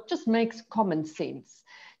what just makes common sense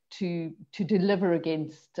to deliver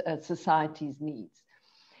against society's needs.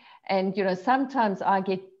 And, you know, sometimes I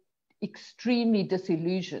get extremely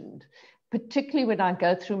disillusioned, particularly when I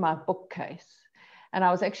go through my bookcase. And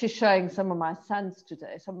I was actually showing some of my sons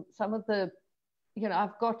today, some of the, you know,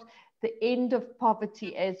 I've got The End of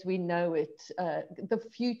Poverty as We Know It, The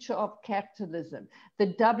Future of Capitalism, the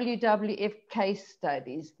WWF case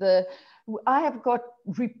studies. I have got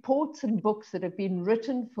reports and books that have been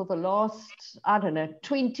written for the last, I don't know,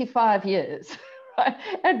 25 years. Right?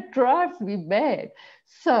 It drives me mad.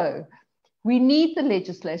 So we need the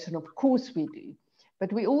legislation, of course we do,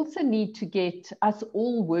 but we also need to get us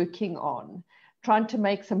all working on trying to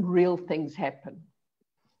make some real things happen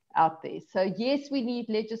out there. So yes, we need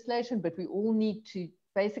legislation, but we all need to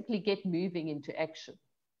basically get moving into action.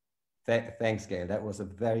 Thanks, Gail. That was a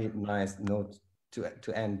very nice note to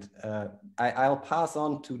end. I'll pass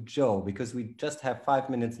on to Joe because we just have 5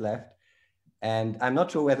 minutes left. And I'm not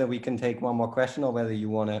sure whether we can take one more question or whether you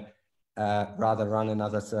want to rather run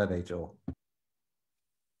another survey, Joe.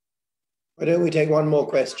 Why don't we take one more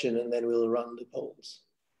question and then we'll run the polls.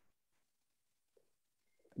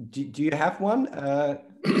 Do you have one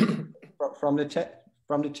from the chat?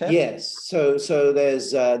 Yes. So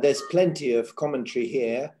there's plenty of commentary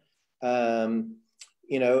here.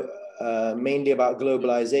 You know, mainly about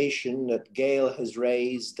globalization. That Gail has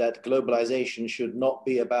raised that globalization should not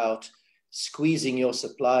be about squeezing your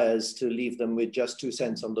suppliers to leave them with just 2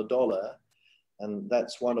 cents on the dollar, and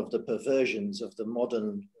that's one of the perversions of the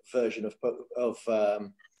modern version of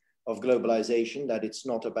globalization. That it's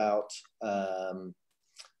not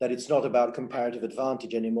about comparative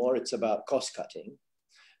advantage anymore. It's about cost cutting.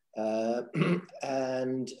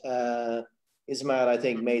 And Ismail, I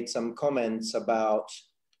think, made some comments about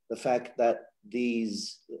the fact that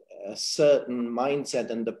these certain mindset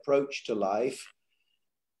and approach to life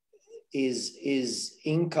is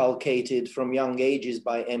inculcated from young ages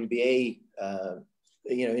by MBA,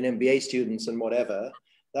 you know, in MBA students and whatever.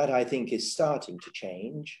 That I think is starting to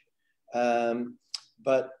change.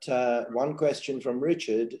 But one question from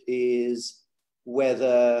Richard is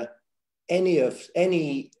whether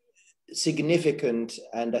any significant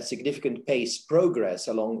and a significant pace progress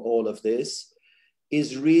along all of this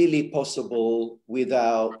is really possible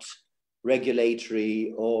without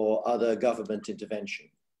regulatory or other government intervention.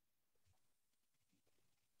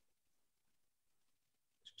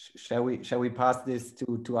 shall we pass this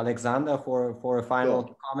to Alexander for a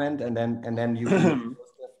final comment, and then you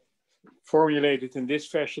formulated in this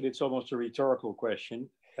fashion, it's almost a rhetorical question,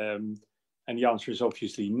 and the answer is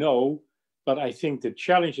obviously no. But I think the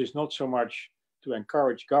challenge is not so much to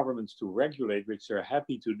encourage governments to regulate, which they're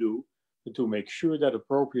happy to do, but to make sure that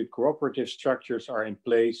appropriate cooperative structures are in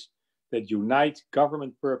place that unite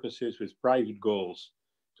government purposes with private goals,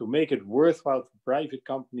 to make it worthwhile for private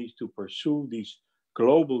companies to pursue these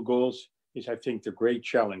global goals is, I think, the great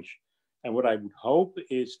challenge. And what I would hope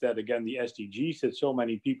is that, again, the SDGs that so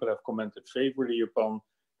many people have commented favorably upon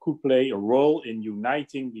could play a role in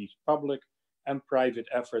uniting these public and private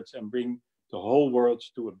efforts and bring the whole world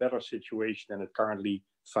to a better situation than it currently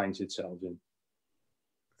finds itself in.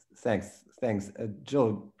 Thanks.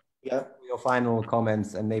 Joe, yeah, your final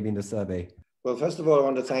comments and maybe in the survey. Well, first of all, I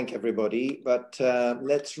want to thank everybody, but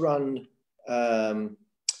let's run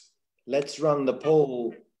the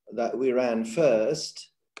poll that we ran first,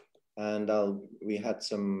 and we had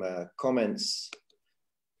some comments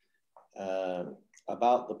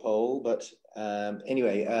about the poll, but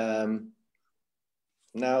anyway,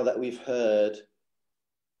 now that we've heard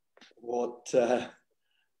what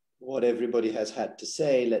everybody has had to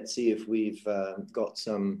say, let's see if we've got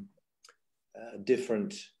some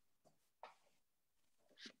different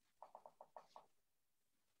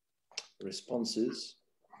responses.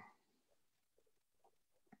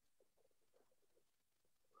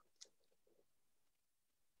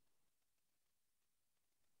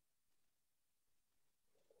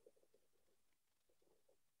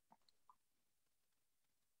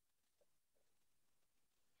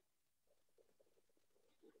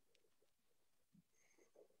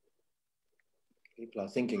 People are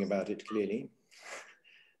thinking about it clearly.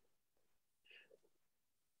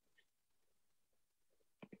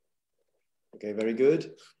 Okay, very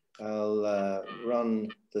good. I'll run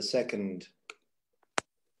the second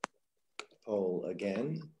poll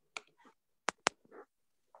again.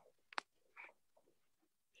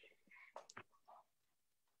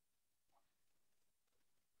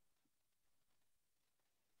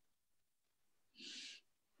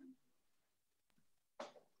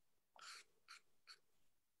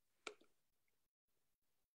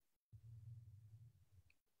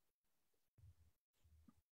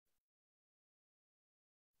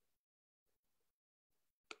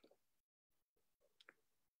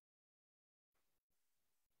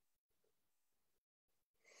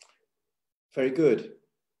 Very good.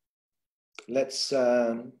 Let's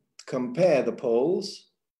compare the polls.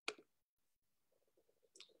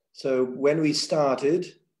 So when we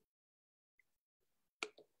started,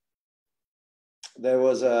 there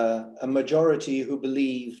was a majority who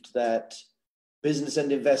believed that business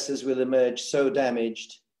and investors will emerge so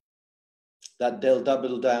damaged that they'll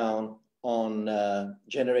double down on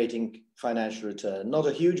generating financial return. Not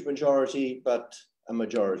a huge majority, but a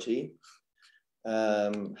majority.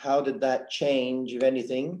 How did that change, if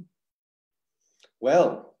anything?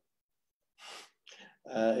 Well,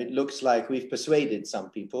 it looks like we've persuaded some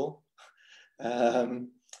people.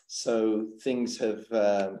 So things have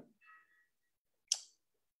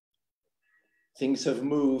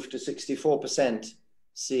moved to 64%,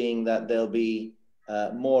 seeing that there'll be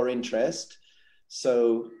more interest.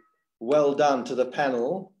 So well done to the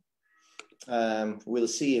panel. We'll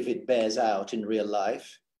see if it bears out in real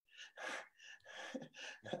life.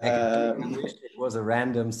 I wish it was a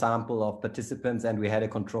random sample of participants and we had a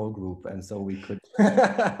control group, and so we could.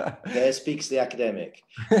 There speaks the academic.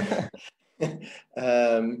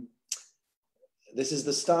 This is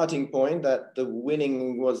the starting point, that the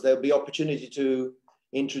winning was there'll be opportunity to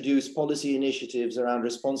introduce policy initiatives around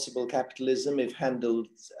responsible capitalism if handled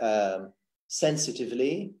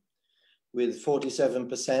sensitively, with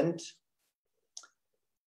 47%.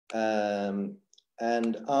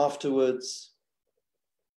 And afterwards,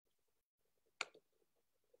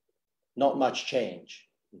 not much change.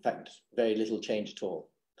 In fact, very little change at all.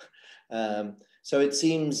 So it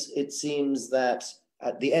seems that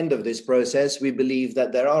at the end of this process, we believe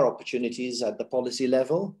that there are opportunities at the policy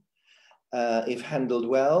level if handled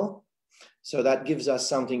well. So that gives us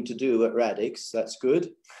something to do at Radix. That's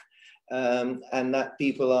good. And that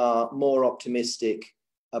people are more optimistic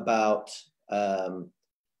about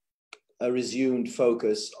a resumed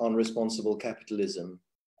focus on responsible capitalism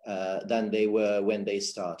than they were when they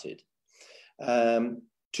started.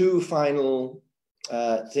 Two final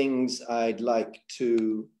things I'd like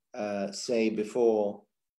to say before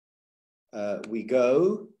we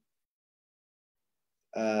go.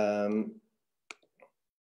 The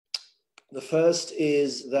first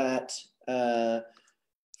is that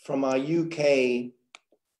from our UK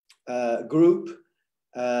group,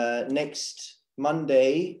 next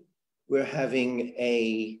Monday, we're having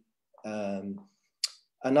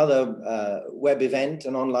another web event,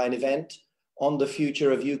 an online event on the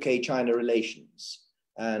future of UK-China relations.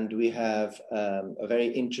 And we have a very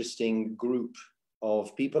interesting group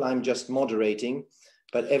of people. I'm just moderating,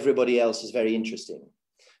 but everybody else is very interesting.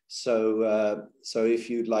 So, so if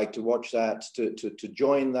you'd like to watch that, to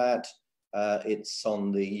join that, it's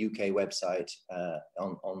on the UK website,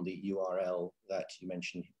 on the URL that you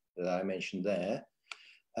mentioned, that I mentioned there.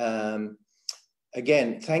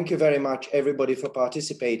 Again, thank you very much, everybody, for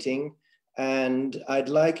participating. And I'd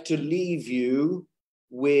like to leave you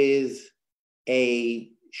with a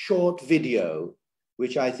short video,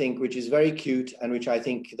 which is very cute and which I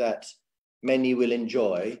think that many will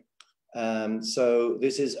enjoy. So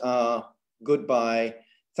this is our goodbye.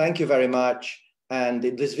 Thank you very much. And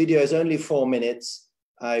this video is only 4 minutes.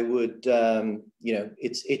 I would, you know,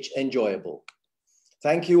 it's enjoyable.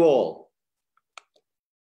 Thank you all.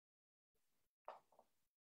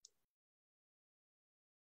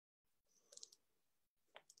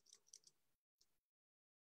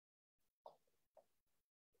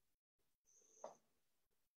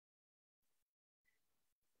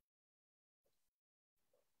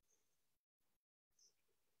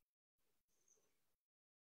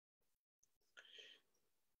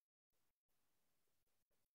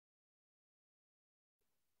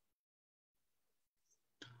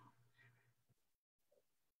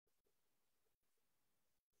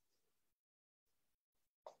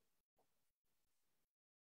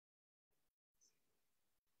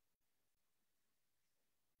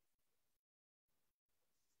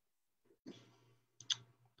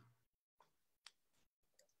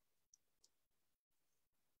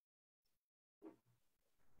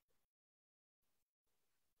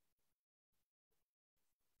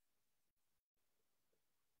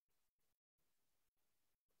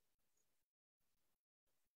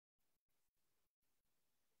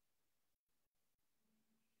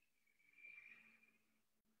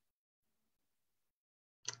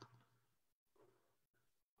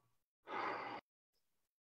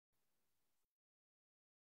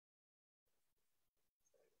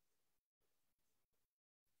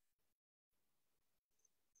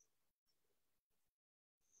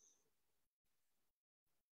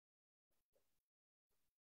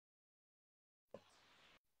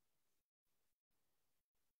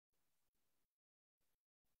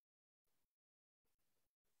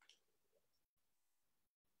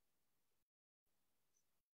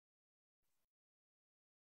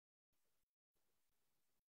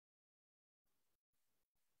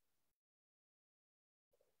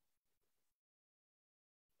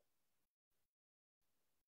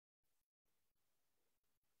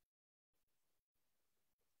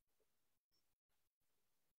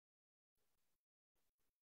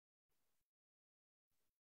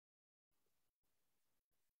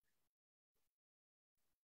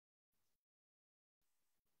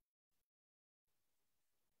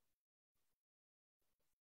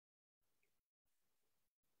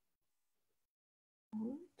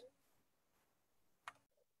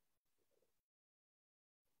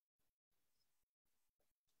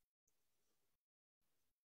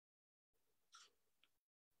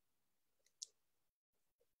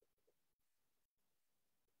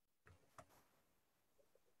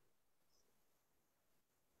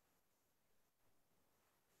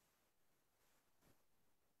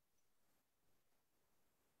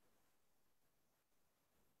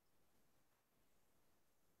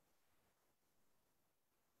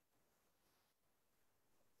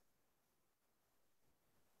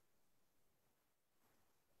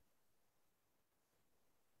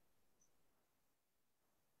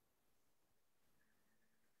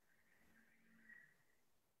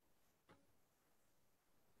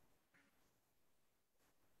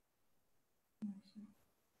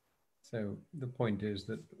 So the point is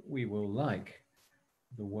that we will like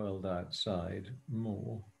the world outside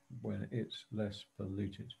more when it's less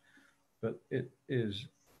polluted, but it is.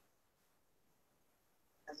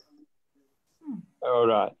 All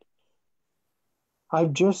right.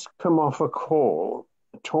 I've just come off a call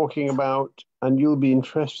talking about, and you'll be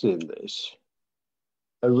interested in this,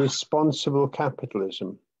 a responsible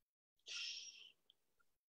capitalism.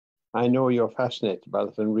 I know you're fascinated about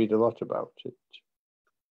it and read a lot about it.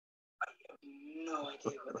 I have no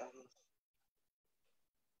idea what that is.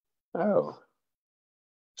 Oh.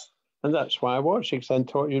 And that's why I watched it, because I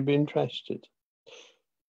thought you'd be interested.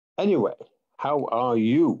 Anyway, how are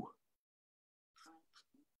you?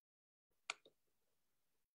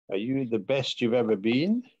 Are you the best you've ever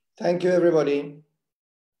been? Thank you, everybody.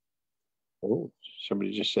 Oh,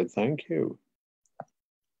 somebody just said thank you.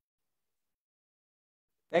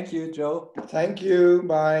 Thank you, Joe. Thank you.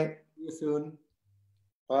 Bye. See you soon.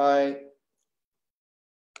 Bye.